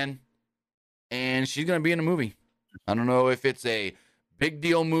filming again, and she's going to be in a movie. I don't know if it's a big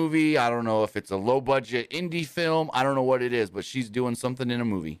deal movie. I don't know if it's a low-budget indie film. I don't know what it is, but she's doing something in a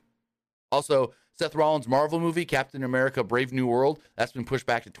movie. Also, Seth Rollins' Marvel movie, Captain America: Brave New World, that's been pushed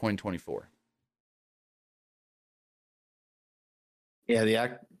back to 2024. Yeah,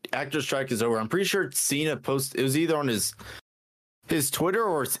 the actor strike is over. I'm pretty sure Cena posted, it was either on his Twitter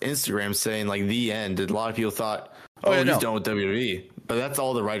or his Instagram, saying like the end. And a lot of people thought, he's done with WWE, but that's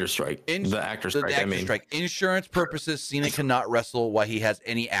all the writer strike, the actor strike. Strike. Insurance purposes, Cena cannot wrestle while he has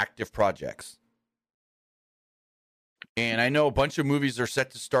any active projects. And I know a bunch of movies are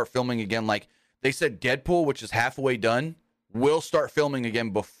set to start filming again. Like they said, Deadpool, which is halfway done, will start filming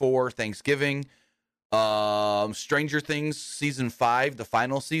again before Thanksgiving. Stranger Things season 5, the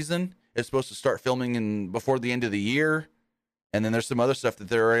final season, is supposed to start filming before the end of the year. And then there's some other stuff that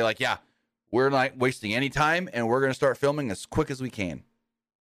they're already like, yeah, we're not wasting any time, and we're going to start filming as quick as we can.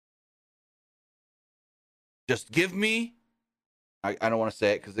 Just give me, I don't want to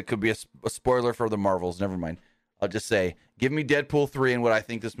say it because it could be a spoiler for the Marvels. Never mind. I'll just say, give me Deadpool 3 and what I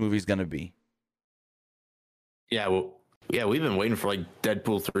think this movie's going to be. Yeah, we've been waiting for like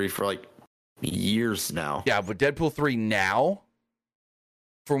Deadpool 3 for like years now. Yeah, but Deadpool 3 now,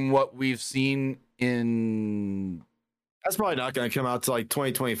 from what we've seen in... That's probably not going to come out to like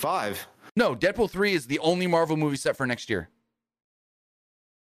 2025. No, Deadpool 3 is the only Marvel movie set for next year.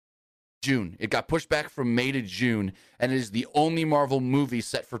 June. It got pushed back from May to June, and it is the only Marvel movie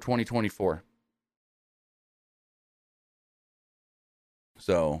set for 2024.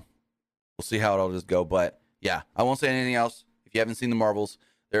 So, we'll see how it all just go. But, yeah, I won't say anything else. If you haven't seen the Marvels,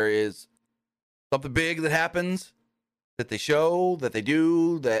 there is something big that happens, that they show, that they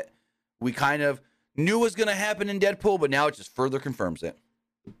do, that we kind of knew was going to happen in Deadpool, but now it just further confirms it.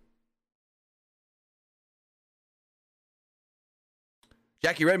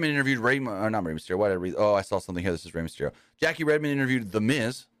 Jackie Redmond interviewed not Rey Mysterio. Why did I read? Oh, I saw something here. This is Rey Mysterio. Jackie Redmond interviewed The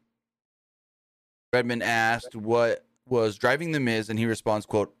Miz. Redmond asked what was driving The Miz, and he responds,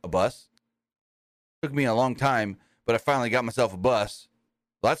 quote, "A bus? Took me a long time, but I finally got myself a bus."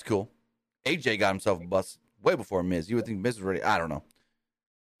 Well, that's cool. AJ got himself a bus way before Miz. You would think Miz was ready. I don't know.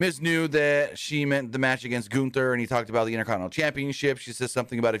 Miz knew that she meant the match against Gunther, and he talked about the Intercontinental Championship. She says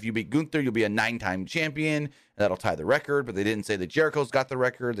something about if you beat Gunther, you'll be a 9-time champion, and that'll tie the record. But they didn't say that Jericho's got the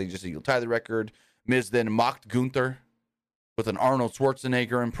record. They just said you'll tie the record. Miz then mocked Gunther with an Arnold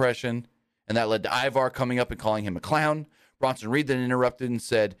Schwarzenegger impression, and that led to Ivar coming up and calling him a clown. Bronson Reed then interrupted and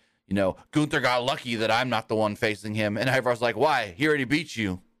said, Gunther got lucky that I'm not the one facing him. And Ivar's like, why? He already beat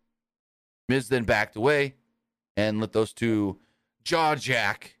you. Miz then backed away and let those two jaw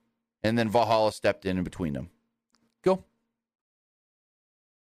jack, and then Valhalla stepped in between them. Go.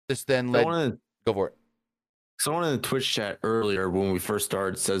 This then led... Go for it. Someone in the Twitch chat earlier when we first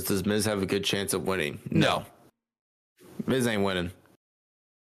started says, does Miz have a good chance of winning? No. Miz ain't winning.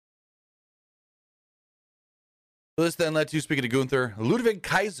 This then led to, speaking of Gunther, Ludwig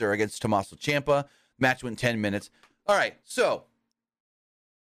Kaiser against Tommaso Ciampa. Match went 10 minutes. All right, so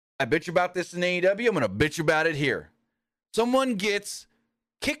I bitch about this in AEW. I'm going to bitch about it here. Someone gets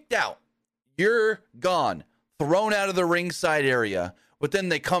kicked out. You're gone. Thrown out of the ringside area. But then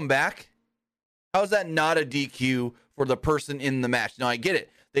they come back. How is that not a DQ for the person in the match? Now, I get it.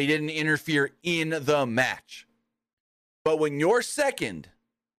 They didn't interfere in the match. But when your second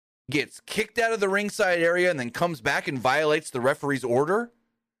gets kicked out of the ringside area and then comes back and violates the referee's order,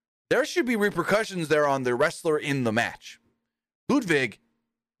 there should be repercussions there on the wrestler in the match. Ludwig,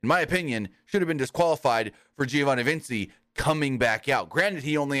 in my opinion, should have been disqualified for Giovanni Vinci coming back out. Granted,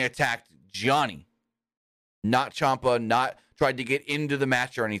 he only attacked Johnny, not Ciampa, not tried to get into the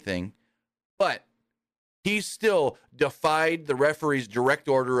match or anything. But he still defied the referee's direct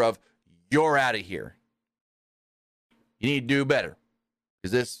order of, you're out of here. You need to do better,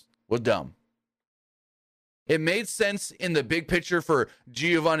 because this was dumb. It made sense in the big picture for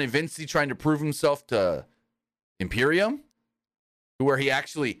Giovanni Vinci trying to prove himself to Imperium, where he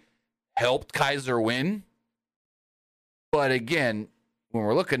actually helped Kaiser win. But again, when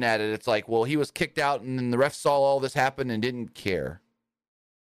we're looking at it, it's like, well, he was kicked out and then the ref saw all this happen and didn't care.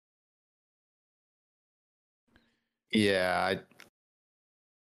 Yeah.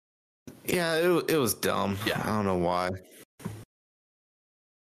 It was dumb. Yeah. I don't know why.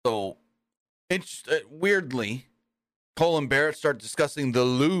 So, it's weirdly, Cole and Barrett start discussing the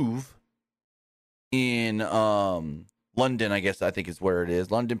Louvre in London, I guess I think is where it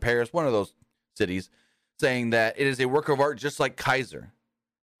is. London, Paris, one of those cities, saying that it is a work of art just like Kaiser.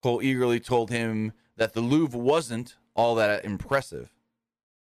 Cole eagerly told him that the Louvre wasn't all that impressive.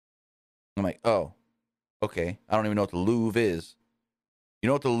 I'm like, oh, okay. I don't even know what the Louvre is. You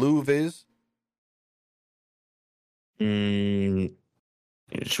know what the Louvre is?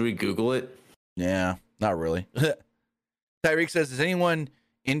 Should we Google it? Yeah, not really. Tyreek says, is anyone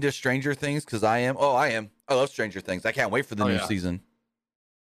into Stranger Things? Because I am. Oh, I am. I love Stranger Things. I can't wait for the new season.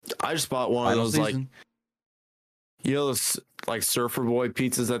 I just bought one of those, season. Those like Surfer Boy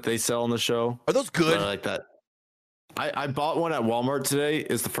pizzas that they sell on the show. Are those good? I like that. I bought one at Walmart today.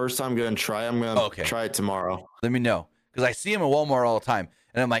 It's the first time I'm going to try. I'm going to try it tomorrow. Let me know. Because I see them at Walmart all the time.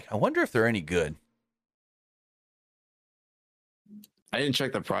 And I'm like, I wonder if they're any good. I didn't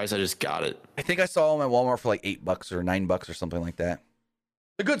check the price. I just got it. I think I saw them at Walmart for like $8 or $9 or something like that.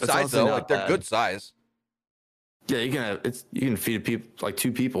 They're good size though. Like they're good size. Yeah, you can feed like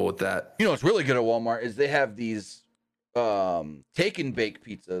 2 people with that. You know what's really good at Walmart is they have these take and bake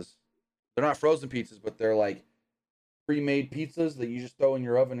pizzas. They're not frozen pizzas, but they're like pre-made pizzas that you just throw in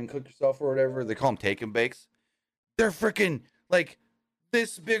your oven and cook yourself or whatever. They call them take and bakes. They're freaking like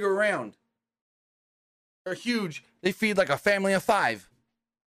this big around. They're huge. They feed like a family of 5.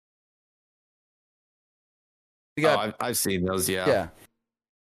 I've seen those. Yeah. Yeah.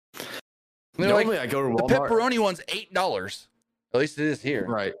 Normally, I go to Walmart. The pepperoni one's $8. At least it is here.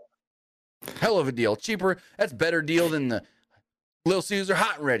 Right. Hell of a deal. Cheaper. That's better deal than the Little Caesar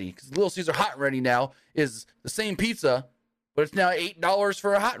Hot and Ready. Because Little Caesar Hot and Ready now is the same pizza, but it's now $8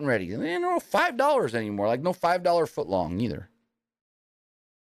 for a Hot and Ready. And they don't know $5 anymore. Like no $5 foot long either.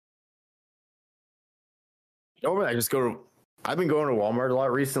 Normally, I've been going to Walmart a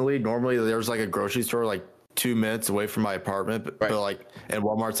lot recently. Normally, there's like a grocery store like 2 minutes away from my apartment, but like, and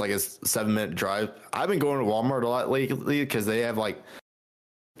Walmart's like a 7-minute drive. I've been going to Walmart a lot lately because they have like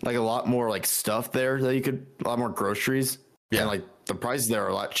a lot more like stuff there a lot more groceries. Yeah. And like the prices there are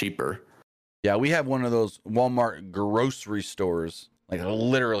a lot cheaper. Yeah, we have one of those Walmart grocery stores, like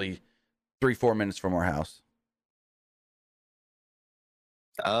literally 3-4 minutes from our house.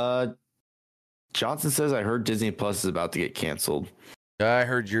 Johnson says, I heard Disney Plus is about to get canceled. I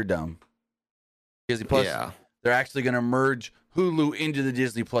heard you're dumb. Disney Plus they're actually going to merge Hulu into the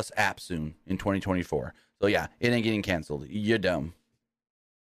Disney Plus app soon in 2024. So yeah, it ain't getting canceled. You're dumb.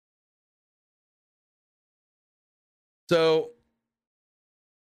 So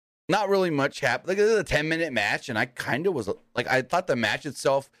not really much happened. Like, it was a 10-minute match, and I kind of was like, I thought the match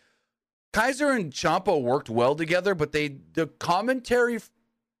itself, Kaiser and Ciampa worked well together, but the commentary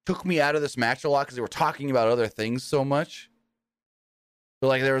took me out of this match a lot because they were talking about other things so much. So,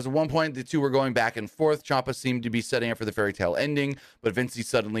 like, there was one point the two were going back and forth. Ciampa seemed to be setting up for the fairy tale ending, but Vinci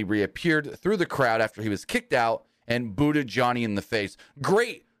suddenly reappeared through the crowd after he was kicked out and booted Johnny in the face.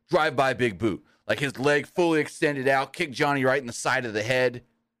 Great drive-by big boot. Like, his leg fully extended out, kicked Johnny right in the side of the head.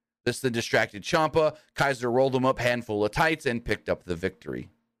 This then distracted Ciampa. Kaiser rolled him up, handful of tights, and picked up the victory.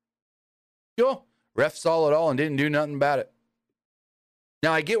 Cool. Ref saw it all and didn't do nothing about it.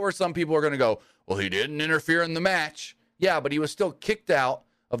 Now, I get where some people are going to go, well, he didn't interfere in the match. Yeah, but he was still kicked out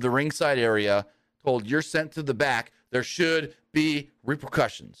of the ringside area, told you're sent to the back. There should be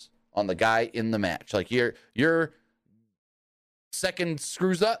repercussions on the guy in the match. Like, your second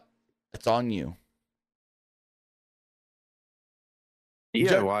screws up, it's on you.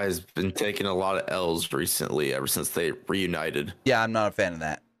 DIY has been taking a lot of L's recently ever since they reunited. Yeah, I'm not a fan of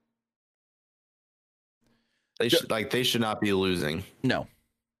that. They should not be losing. No.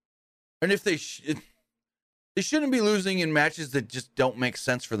 And if they shouldn't be losing in matches that just don't make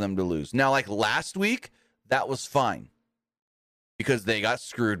sense for them to lose. Now, like last week, that was fine because they got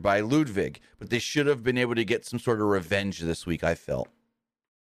screwed by Ludwig, but they should have been able to get some sort of revenge this week, I felt.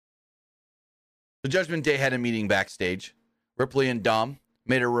 The Judgment Day had a meeting backstage. Ripley and Dom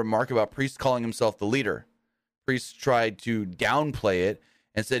made a remark about Priest calling himself the leader. Priest tried to downplay it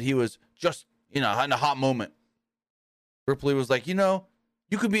and said he was just, in a hot moment. Ripley was like, you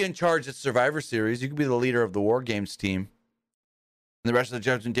could be in charge at Survivor Series. You could be the leader of the War Games team. And the rest of the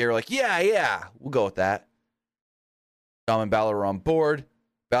Judgment Day were like, yeah, we'll go with that. Dom and Balor were on board.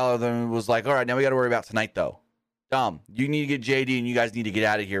 Balor then was like, all right, now we got to worry about tonight, though. Dom, you need to get JD and you guys need to get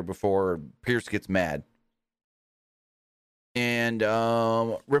out of here before Pierce gets mad. And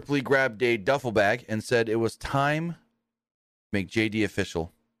Ripley grabbed a duffel bag and said it was time to make JD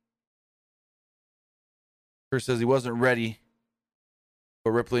official. Pierce says he wasn't ready.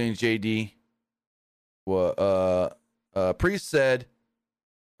 But Ripley and JD,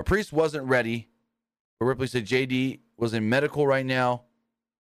 Priest wasn't ready. But Ripley said JD was in medical right now.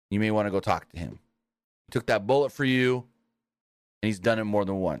 You may want to go talk to him. He took that bullet for you, and he's done it more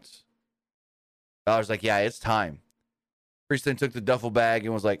than once. Balor's like, yeah, it's time. Priest then took the duffel bag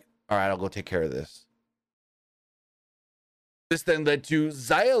and was like, all right, I'll go take care of this. This then led to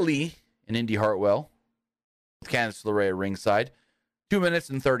Xia Li and Indy Hartwell with Candice LeRae at ringside. 2 minutes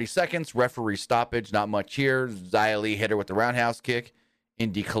and 30 seconds. Referee stoppage. Not much here. Xia Li hit her with the roundhouse kick.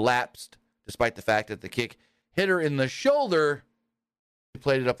 Indy collapsed, despite the fact that the kick hit her in the shoulder. She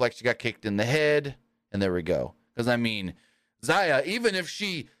played it up like she got kicked in the head. And there we go. Because, Xia, even if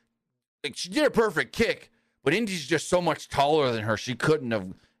she did a perfect kick, but Indy's just so much taller than her, she couldn't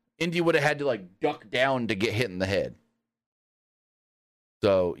have. Indy would have had to, duck down to get hit in the head.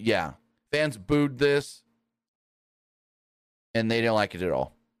 So, yeah. Fans booed this. And they didn't like it at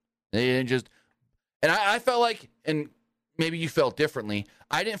all. They didn't just... And I felt like, and maybe you felt differently,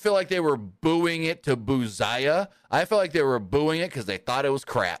 I didn't feel like they were booing it to boo Xia. I felt like they were booing it because they thought it was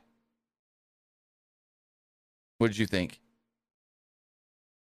crap. What did you think?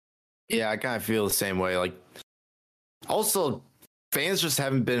 Yeah, I kind of feel the same way. Also, fans just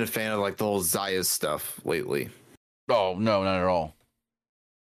haven't been a fan of, the whole Xia stuff lately. Oh, no, not at all.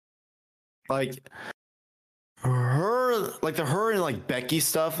 Her and Becky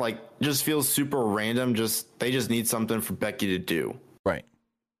stuff just feels super random. They just need something for Becky to do. Right.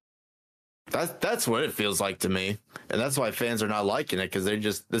 That's what it feels like to me, and that's why fans are not liking it because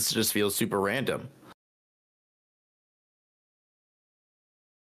this just feels super random.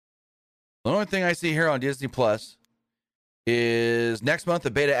 The only thing I see here on Disney Plus is next month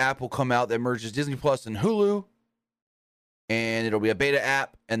a beta app will come out that merges Disney Plus and Hulu, and it'll be a beta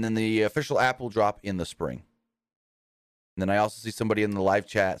app, and then the official app will drop in the spring. And then I also see somebody in the live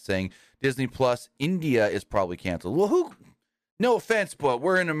chat saying Disney Plus India is probably canceled. Well, no offense, but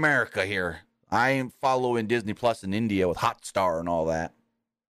we're in America here. I ain't following Disney Plus in India with Hotstar and all that.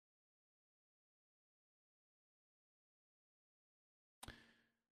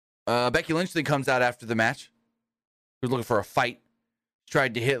 Becky Lynch then comes out after the match. She was looking for a fight. She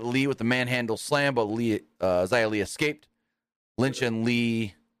tried to hit Lee with the manhandle slam, but Xia Li escaped. Lynch and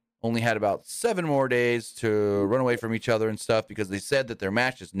Lee only had about 7 more days to run away from each other and stuff because they said that their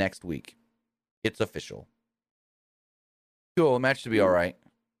match is next week. It's official. Cool. The match should be all right.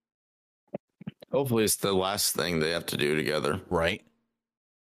 Hopefully it's the last thing they have to do together. Right.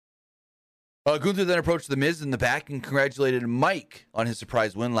 Gunther then approached The Miz in the back and congratulated Mike on his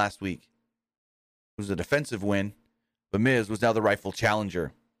surprise win last week. It was a defensive win, but Miz was now the rightful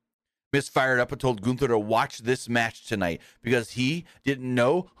challenger. Miz fired up and told Gunther to watch this match tonight because he didn't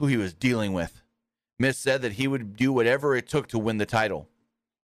know who he was dealing with. Miz said that he would do whatever it took to win the title.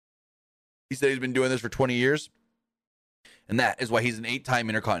 He said he's been doing this for 20 years, and that is why he's an 8-time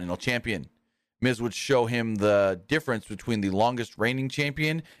Intercontinental Champion. Miz would show him the difference between the longest reigning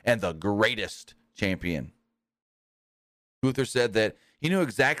champion and the greatest champion. Gunther said that he knew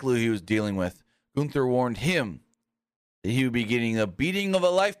exactly who he was dealing with. Gunther warned him that he would be getting a beating of a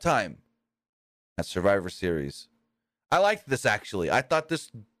lifetime at Survivor Series. I liked this, actually. I thought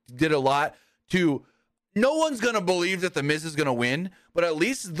this did a lot to... No one's going to believe that The Miz is going to win, but at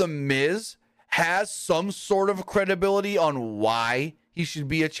least The Miz has some sort of credibility on why he should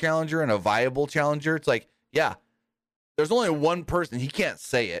be a challenger and a viable challenger. It's like, yeah, there's only one person. He can't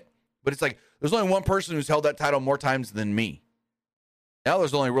say it, but it's like, there's only one person who's held that title more times than me. Now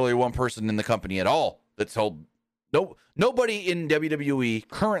there's only really one person in the company at all that's held. Nobody in WWE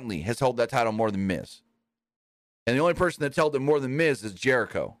currently has held that title more than Miz. And the only person that's held it more than Miz is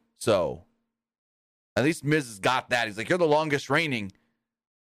Jericho. So at least Miz has got that. He's like, you're the longest reigning,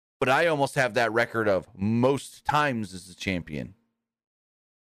 but I almost have that record of most times as a champion.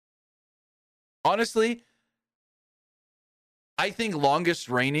 Honestly, I think longest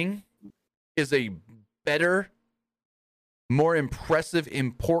reigning is a better, more impressive,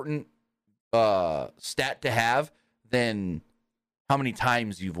 important stat to have than how many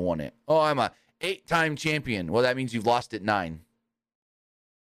times you've won it. Oh, I'm a 8-time champion. Well, that means you've lost it 9.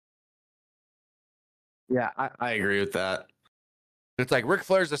 Yeah, I agree with that. It's like Ric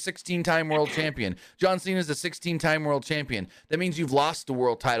Flair's a 16-time world champion. John Cena's a 16-time world champion. That means you've lost the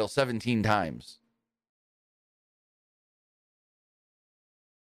world title 17 times.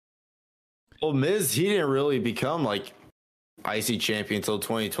 Well, Miz, he didn't really become like IC champion until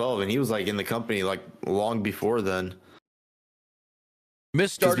 2012, and he was like in the company like long before then.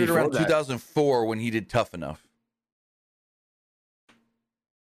 Miz started around 2004 when he did Tough Enough.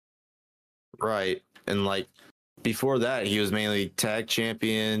 Right. And like before that, he was mainly tag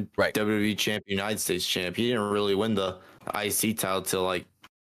champion, right, WWE champion, United States champ. He didn't really win the IC title till like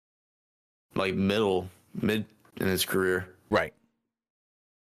mid in his career. Right.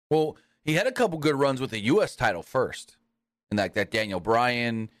 Well, he had a couple good runs with the U.S. title first, and like that Daniel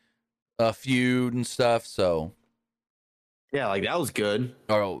Bryan feud and stuff. So yeah, like that was good.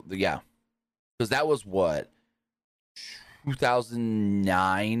 Oh yeah, because that was what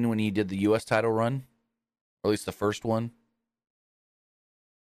 2009 when he did the U.S. title run, or at least the first one.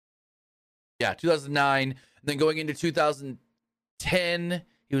 Yeah, 2009. And then going into 2010,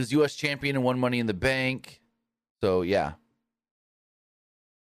 he was U.S. champion and won Money in the Bank. So yeah.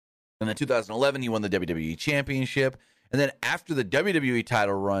 And then 2011, he won the WWE Championship. And then after the WWE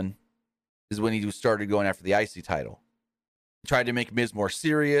title run is when he started going after the IC title. He tried to make Miz more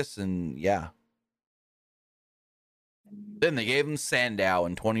serious, and yeah. Then they gave him Sandow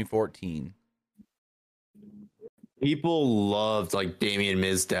in 2014. People loved like Damian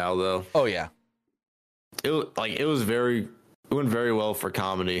Mizdow though. Oh yeah. It went very well for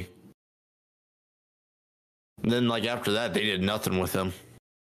comedy. And then like after that, they did nothing with him.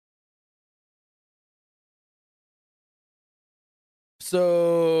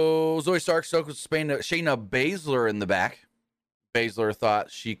 So Zoe Stark stoked with Shayna Baszler in the back. Baszler thought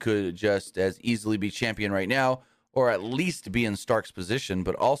she could just as easily be champion right now, or at least be in Stark's position,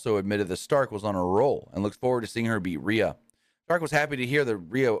 but also admitted that Stark was on a roll and looks forward to seeing her beat Rhea. Stark was happy to hear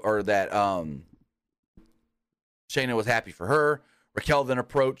that Shayna was happy for her. Raquel then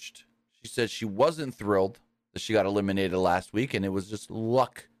approached. She said she wasn't thrilled that she got eliminated last week, and it was just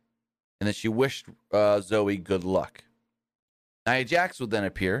luck, and that she wished Zoe good luck. Nia Jax would then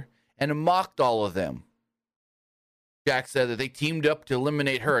appear and mocked all of them. Jax said that they teamed up to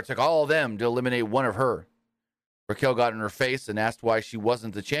eliminate her. It took all of them to eliminate one of her. Raquel got in her face and asked why she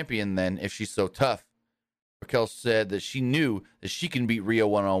wasn't the champion then if she's so tough. Raquel said that she knew that she can beat Rhea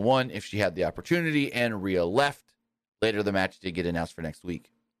one-on-one if she had the opportunity, and Rhea left. Later, the match did get announced for next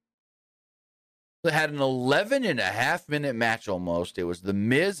week. They had an 11.5-minute match almost. It was The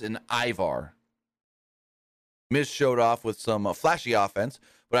Miz and Ivar. Miz showed off with some flashy offense,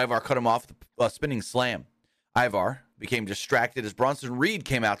 but Ivar cut him off with a spinning slam. Ivar became distracted as Bronson Reed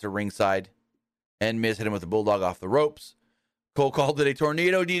came out to ringside, and Miz hit him with a bulldog off the ropes. Cole called it a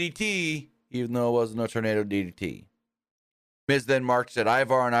tornado DDT, even though it wasn't a tornado DDT. Miz then marched at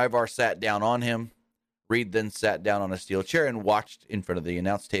Ivar, and Ivar sat down on him. Reed then sat down on a steel chair and watched in front of the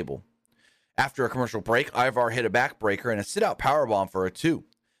announce table. After a commercial break, Ivar hit a backbreaker and a sit-out powerbomb for a 2.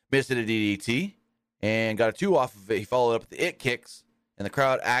 Miz hit a DDT and got a 2 off of it. He followed up with the it kicks, and the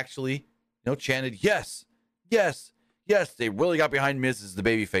crowd actually, chanted, yes, yes, yes. They really got behind Miz as the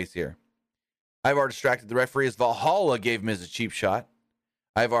babyface here. Ivar distracted the referee as Valhalla gave Miz a cheap shot.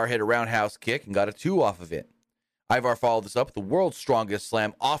 Ivar hit a roundhouse kick and got a 2 off of it. Ivar followed this up with the world's strongest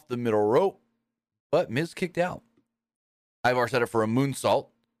slam off the middle rope, but Miz kicked out. Ivar set up for a moonsault,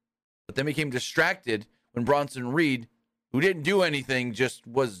 but then became distracted when Bronson Reed, who didn't do anything, just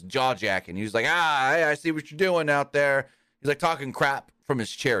was jaw-jacking. He was like, I see what you're doing out there. He's like talking crap from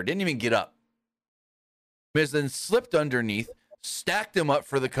his chair. Didn't even get up. Miz then slipped underneath, stacked him up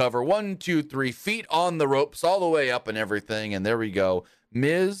for the cover. 1, 2, 3 feet on the ropes, all the way up and everything. And there we go.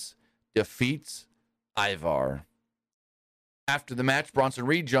 Miz defeats Ivar. After the match, Bronson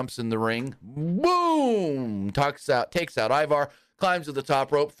Reed jumps in the ring. Boom! Takes out Ivar, climbs to the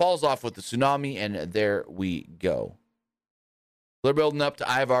top rope, falls off with the tsunami, and there we go. They're building up to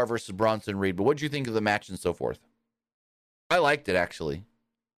Ivar versus Bronson Reed. But what did you think of the match and so forth? I liked it, actually.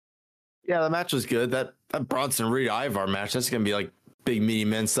 Yeah, the match was good. That Bronson Reed Ivar match, that's going to be like big meaty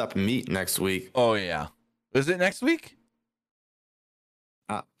men stop and meet next week. Oh, yeah. Is it next week?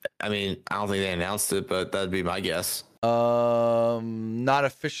 I mean, I don't think they announced it, but that'd be my guess. Not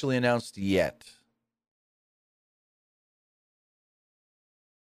officially announced yet.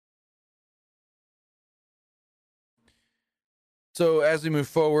 So as we move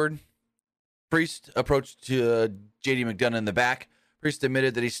forward, Priest approached JD McDonough in the back. Priest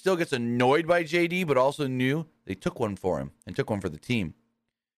admitted that he still gets annoyed by JD, but also knew they took one for him and took one for the team.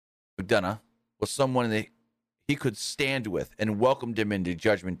 McDonough was someone that he could stand with and welcomed him into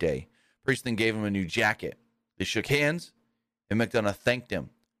Judgment Day. Priest then gave him a new jacket. They shook hands, and McDonough thanked him.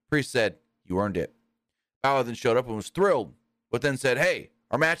 Priest said, "You earned it." Balor then showed up and was thrilled, but then said, "Hey,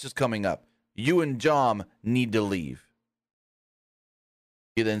 our match is coming up. You and Jom need to leave."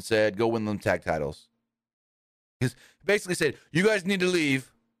 He then said, "Go win them tag titles." He basically said, "You guys need to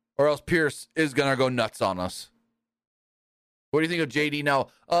leave, or else Pierce is going to go nuts on us." What do you think of JD now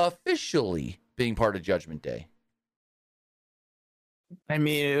officially being part of Judgment Day? I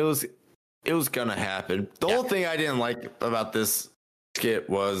mean, it was gonna happen. The whole thing I didn't like about this skit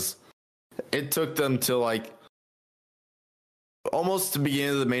was it took them to like almost the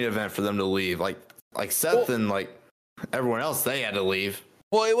beginning of the main event for them to leave. Like Seth and like everyone else, they had to leave.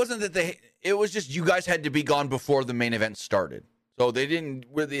 Well, it wasn't that it was just you guys had to be gone before the main event started. So they didn't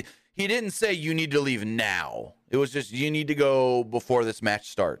really, he didn't say you need to leave now. It was just you need to go before this match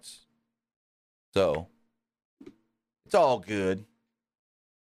starts. So it's all good.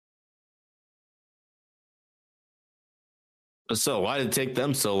 So why did it take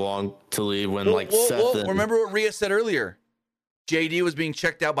them so long to leave when Seth and... Remember what Rhea said earlier? JD was being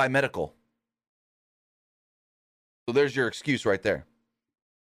checked out by medical. So there's your excuse right there.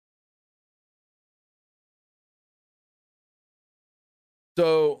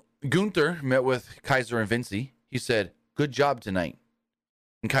 So Gunther met with Kaiser and Vinci. He said, "Good job tonight."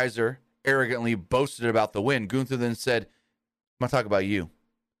 And Kaiser arrogantly boasted about the win. Gunther then said, "I'm going to talk about you."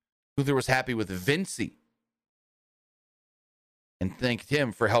 Gunther was happy with Vinci and thanked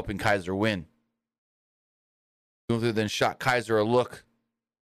him for helping Kaiser win. Gunther then shot Kaiser a look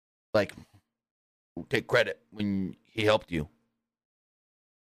like, take credit when he helped you.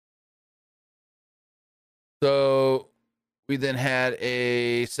 So we then had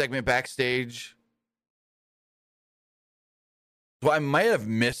a segment backstage. Well, I might have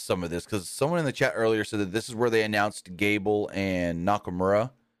missed some of this because someone in the chat earlier said that this is where they announced Gable and Nakamura.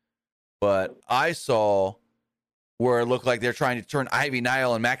 But I saw where it looked like they're trying to turn Ivy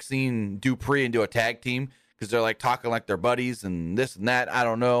Nile and Maxine Dupree into a tag team because they're like talking like they're buddies and this and that. I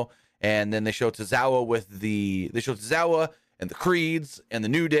don't know. And then they show Tozawa and the Creeds and the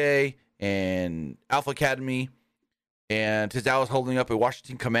New Day and Alpha Academy. And Tozawa's holding up a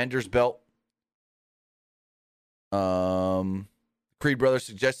Washington Commanders belt. Creed brothers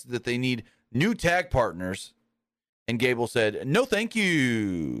suggested that they need new tag partners. And Gable said, "No, thank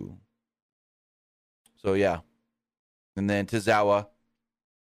you." So, yeah. And then Tozawa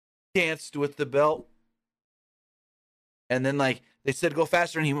danced with the belt. And then, they said go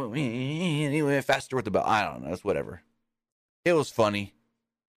faster, and he went faster with the belt. I don't know. It's whatever. It was funny.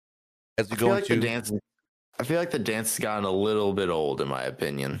 As we go into... I feel like the dance has gotten a little bit old, in my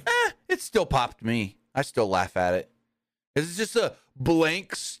opinion. It still popped me. I still laugh at it. It's just a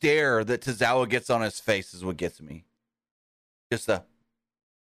blank stare that Tozawa gets on his face is what gets me. Just a...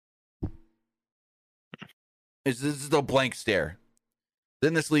 This is a blank stare.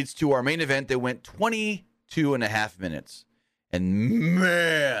 Then this leads to our main event. They went 22 and a half minutes. And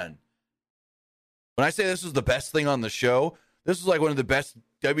man, When I say this was the best thing on the show, this was like one of the best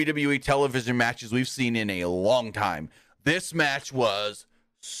WWE television matches we've seen in a long time. This match was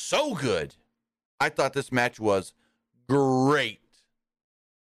so good. I thought this match was great.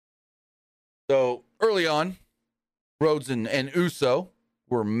 So early on, Rhodes and Uso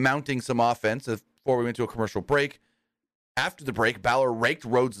were mounting some offense before we went to a commercial break. After the break, Balor raked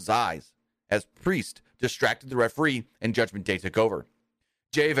Rhodes' eyes as Priest distracted the referee and Judgment Day took over.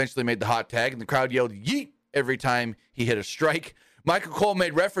 Jay eventually made the hot tag, and the crowd yelled yeet every time he hit a strike. Michael Cole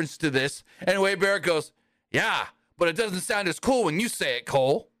made reference to this, and Wade Barrett goes, yeah, but it doesn't sound as cool when you say it,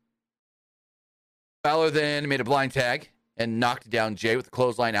 Cole. Balor then made a blind tag and knocked down Jay with a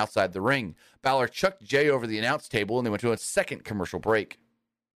clothesline outside the ring. Balor chucked Jay over the announce table, and they went to a second commercial break.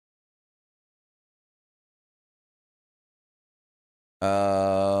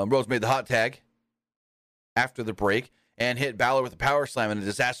 Rhodes made the hot tag after the break and hit Balor with a power slam and a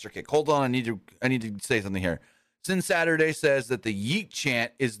disaster kick. Hold on, I need to say something here. Sin Saturday says that the yeet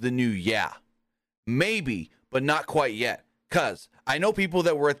chant is the new yeah. Maybe, but not quite yet. Because I know people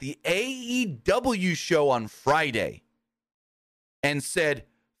that were at the AEW show on Friday and said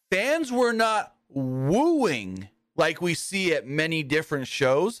fans were not wooing like we see at many different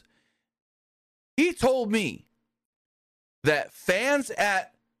shows. He told me that fans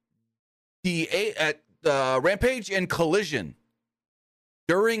at Rampage and Collision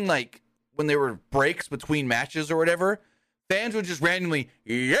during like when there were breaks between matches or whatever, fans would just randomly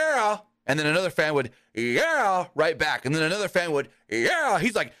yeah, and then another fan would yeah right back, and then another fan would yeah.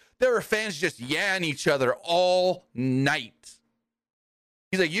 He's like, there were fans just yaying each other all night.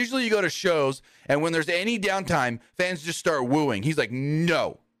 He's like, usually you go to shows and when there's any downtime, fans just start wooing. He's like,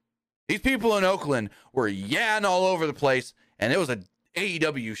 no. These people in Oakland were yaying all over the place, and it was an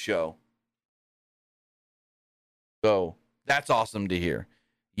AEW show. So that's awesome to hear.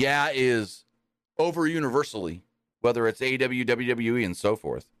 Yeah is over universally, whether it's AEW, WWE, and so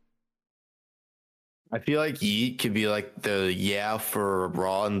forth. I feel like yeet could be like the yeah for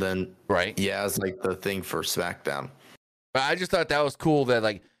Raw, and then right, yeah is like the thing for SmackDown. But I just thought that was cool that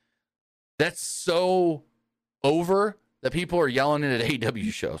like that's so over that people are yelling it at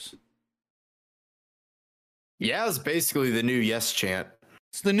AEW shows. Yeah, it's basically the new yes chant.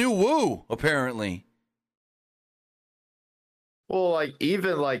 It's the new woo, apparently. Well, like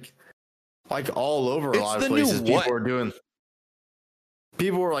even like all over a lot of places,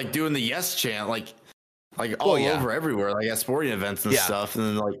 people were like doing the yes chant, like all over everywhere, like at sporting events and stuff, and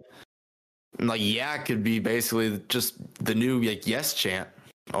then like yeah could be basically just the new like yes chant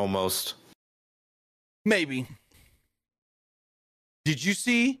almost. Maybe. Did you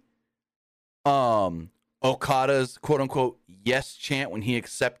see Okada's quote unquote yes chant when he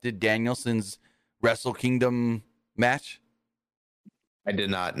accepted Danielson's Wrestle Kingdom match? I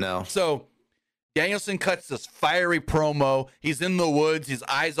did not know. So Danielson cuts this fiery promo. He's in the woods. His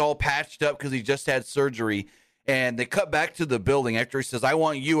eyes all patched up because he just had surgery. And they cut back to the building after he says, I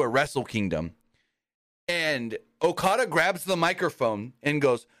want you at Wrestle Kingdom. And Okada grabs the microphone and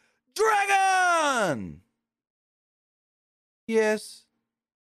goes, Dragon! Yes.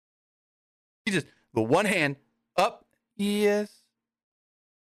 He just, the one hand up. Yes.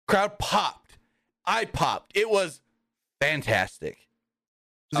 Crowd popped. I popped. It was fantastic.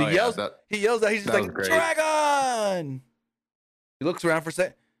 He yells out. He's just like, Dragon! He looks around for a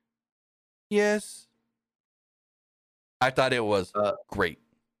sec. Yes. I thought it was great.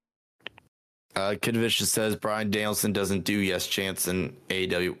 Kid Vicious says Bryan Danielson doesn't do yes chants in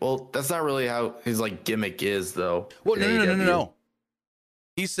AEW. Well, that's not really how his like gimmick is, though. Well, no.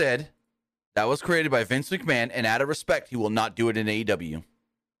 He said that was created by Vince McMahon, and out of respect, he will not do it in AEW.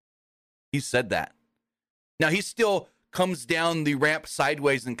 He said that. Now, he still comes down the ramp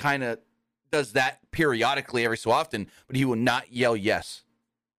sideways and kind of does that periodically every so often, but he will not yell yes.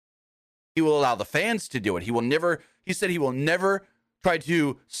 He will allow the fans to do it. He said he will never try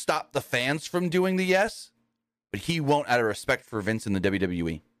to stop the fans from doing the yes, but he won't out of respect for Vince and the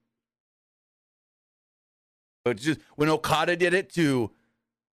WWE. But just when Okada did it to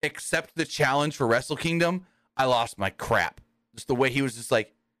accept the challenge for Wrestle Kingdom, I lost my crap. Just the way he was just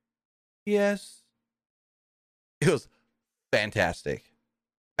like, yes. It was fantastic.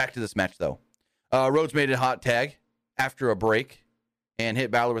 Back to this match, though. Rhodes made a hot tag after a break and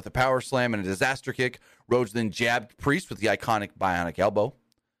hit Balor with a power slam and a disaster kick. Rhodes then jabbed Priest with the iconic bionic elbow.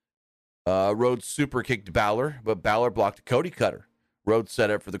 Rhodes super kicked Balor, but Balor blocked a Cody cutter. Rhodes set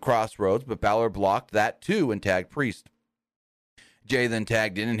up for the crossroads, but Balor blocked that too and tagged Priest. Jay then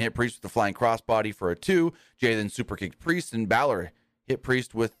tagged in and hit Priest with the flying crossbody for a 2. Jay then super kicked Priest, and Balor hit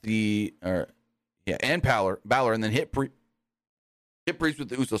Priest with the Balor and then hit Priest with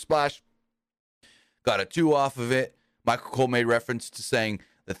the Uso splash. got a 2 off of it. Michael Cole made reference to saying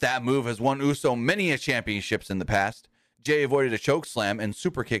that move has won Uso many championships in the past. Jay avoided a choke slam and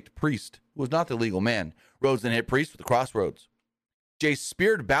super kicked Priest, who was not the legal man. Rhodes then hit Priest with the crossroads. Jay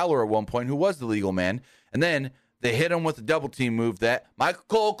speared Balor at one point, who was the legal man, and then they hit him with a double team move that Michael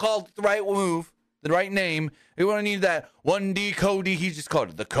Cole called the right move, the right name. We want to need that 1D Cody. He just called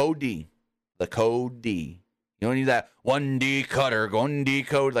it the Cody. The Cody. You don't need that 1D cutter, 1D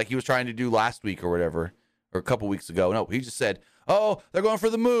code like he was trying to do last week or whatever, or a couple weeks ago. No, he just said, oh, they're going for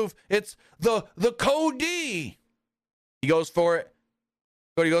the move. It's the Cody. He goes for it.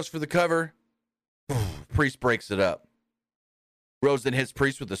 Cody goes for the cover. Priest breaks it up. Rhodes then hits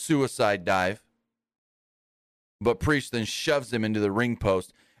Priest with a suicide dive. But Priest then shoves him into the ring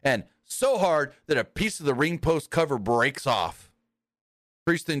post. And so hard that a piece of the ring post cover breaks off.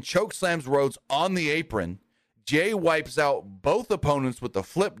 Priest then chokeslams Rhodes on the apron. Jay wipes out both opponents with a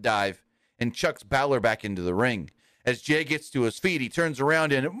flip dive and chucks Balor back into the ring. As Jay gets to his feet, he turns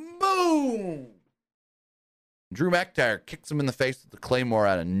around and boom! Drew McIntyre kicks him in the face with the Claymore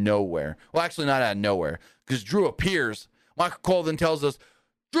out of nowhere. Well, actually not out of nowhere, because Drew appears. Michael Cole then tells us,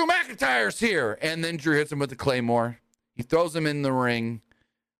 Drew McIntyre's here! And then Drew hits him with the Claymore. He throws him in the ring.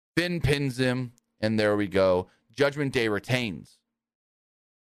 Finn pins him, and there we go. Judgment Day retains.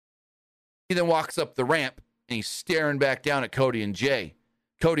 He then walks up the ramp, and he's staring back down at Cody and Jay.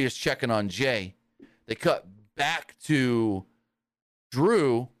 Cody is checking on Jay. They cut back to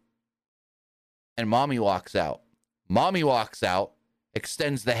Drew, and Mommy walks out. Mommy walks out,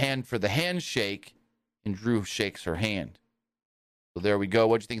 extends the hand for the handshake, and Drew shakes her hand. So there we go.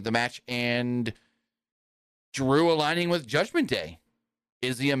 What do you think of the match? And Drew aligning with Judgment Day.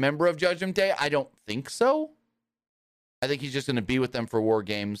 Is he a member of Judgment Day? I don't think so. I think he's just going to be with them for War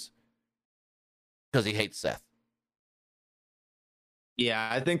Games because he hates Seth. Yeah,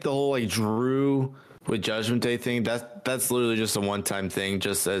 I think the whole Drew with Judgment Day thing, that's literally just a one-time thing,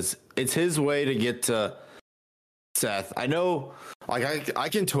 just as it's his way to get to Seth. I know, I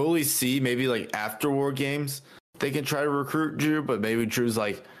can totally see maybe after War Games they can try to recruit Drew, but maybe Drew's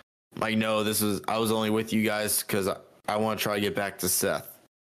like no, I was only with you guys because I want to try to get back to Seth.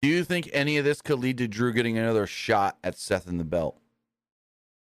 Do you think any of this could lead to Drew getting another shot at Seth in the belt?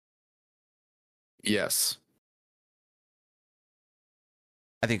 Yes.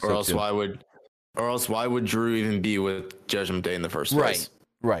 I think so. Or else why would Drew even be with Judgment Day in the first place?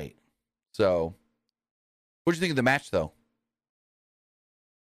 Right. So, what did you think of the match, though?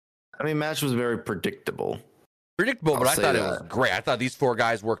 I mean, match was very predictable. But I thought it was great. I thought these 4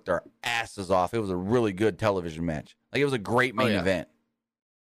 guys worked their asses off. It was a really good television match. It was a great main event.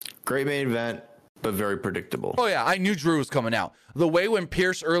 Great main event, but very predictable. Oh, yeah. I knew Drew was coming out. The way when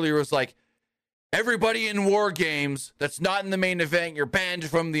Pierce earlier was like, everybody in War Games that's not in the main event, you're banned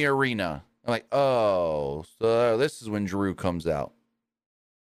from the arena. I'm like, oh, so this is when Drew comes out.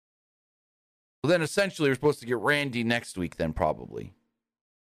 So then essentially we're supposed to get Randy next week then probably.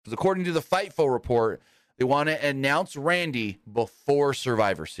 Because according to the Fightful report, they want to announce Randy before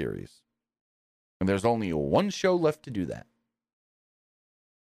Survivor Series. And there's only one show left to do that.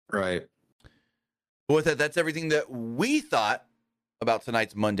 Right. But with that, that's everything that we thought about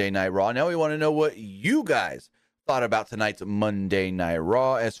tonight's Monday Night Raw. Now we want to know what you guys thought about tonight's Monday Night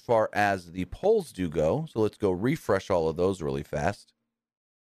Raw as far as the polls do go. So let's go refresh all of those really fast.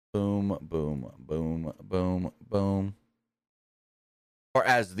 Boom, boom, boom, boom, boom. As far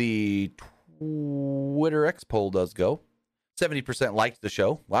as the Twitter X poll does go, 70% liked the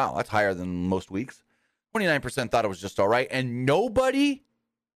show. Wow, that's higher than most weeks. 29% thought it was just all right. And nobody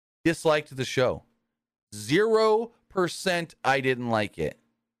disliked the show. 0% I didn't like it.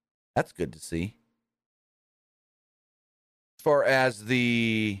 That's good to see. As far as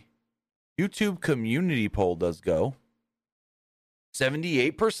the YouTube community poll does go,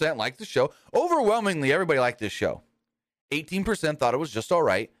 78% liked the show. Overwhelmingly, everybody liked this show. 18% thought it was just all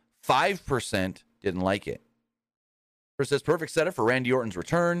right. 5% didn't like it. First says perfect setup for Randy Orton's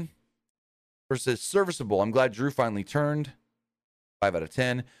return. First says serviceable. I'm glad Drew finally turned. 5 out of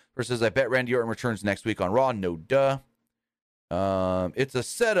 10. First says I bet Randy Orton returns next week on Raw. No duh. It's a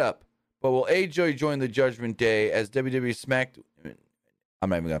setup, but will AJ join the Judgment Day as WWE Smack? I'm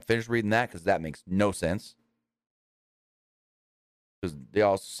not even going to finish reading that because that makes no sense. Because they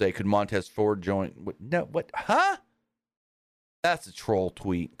also say, could Montez Ford join? What? Huh? That's a troll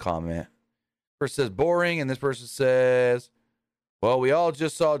tweet comment. Person says boring, and this person says, well, we all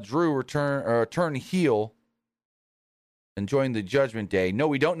just saw Drew turn heel and join the Judgment Day. No,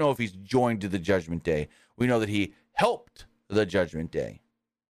 we don't know if he's joined to the Judgment Day. We know that he helped the Judgment Day.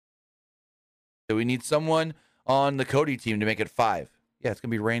 So we need someone on the Cody team to make it 5. Yeah, it's going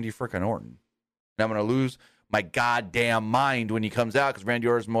to be Randy frickin' Orton. And I'm going to lose my goddamn mind when he comes out because Randy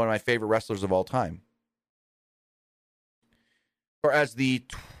Orton is one of my favorite wrestlers of all time. Or as the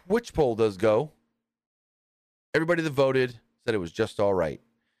Twitch poll does go, everybody that voted said it was just all right.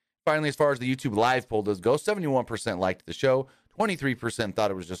 Finally, as far as the YouTube live poll does go, 71% liked the show, 23%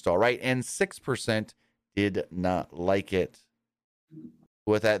 thought it was just all right, and 6% did not like it.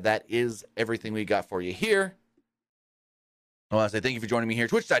 With that, that is everything we got for you here. I want to say thank you for joining me here.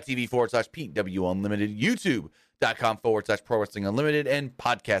 Twitch.tv/PW Unlimited, YouTube.com/Pro Wrestling Unlimited, and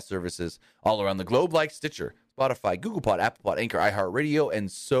podcast services all around the globe like Stitcher, Spotify, Google Pod, Apple Pod, Anchor, iHeartRadio, and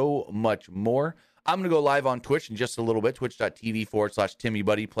so much more. I'm going to go live on Twitch in just a little bit,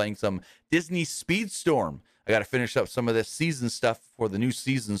 twitch.tv/TimmyBuddy, playing some Disney Speedstorm. I got to finish up some of this season stuff before the new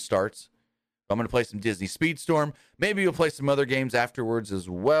season starts. I'm going to play some Disney Speedstorm. Maybe you'll play some other games afterwards as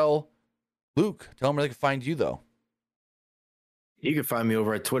well. Luke, tell them where they can find you, though. You can find me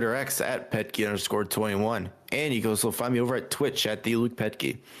over at Twitter X at Petke_21. And you can also find me over at Twitch at the Luke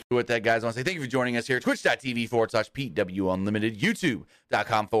Petke. With that, guys, I want to say thank you for joining us here. Twitch.tv/PW Unlimited,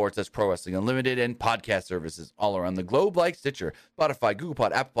 YouTube.com/Pro Wrestling Unlimited, and podcast services all around the globe like Stitcher, Spotify, Google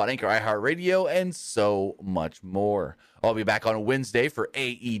Pod, Apple Pod, Anchor, iHeartRadio, and so much more. I'll be back on Wednesday for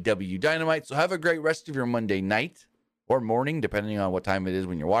AEW Dynamite. So have a great rest of your Monday night or morning, depending on what time it is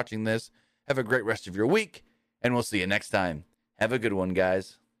when you're watching this. Have a great rest of your week, and we'll see you next time. Have a good one,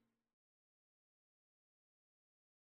 guys.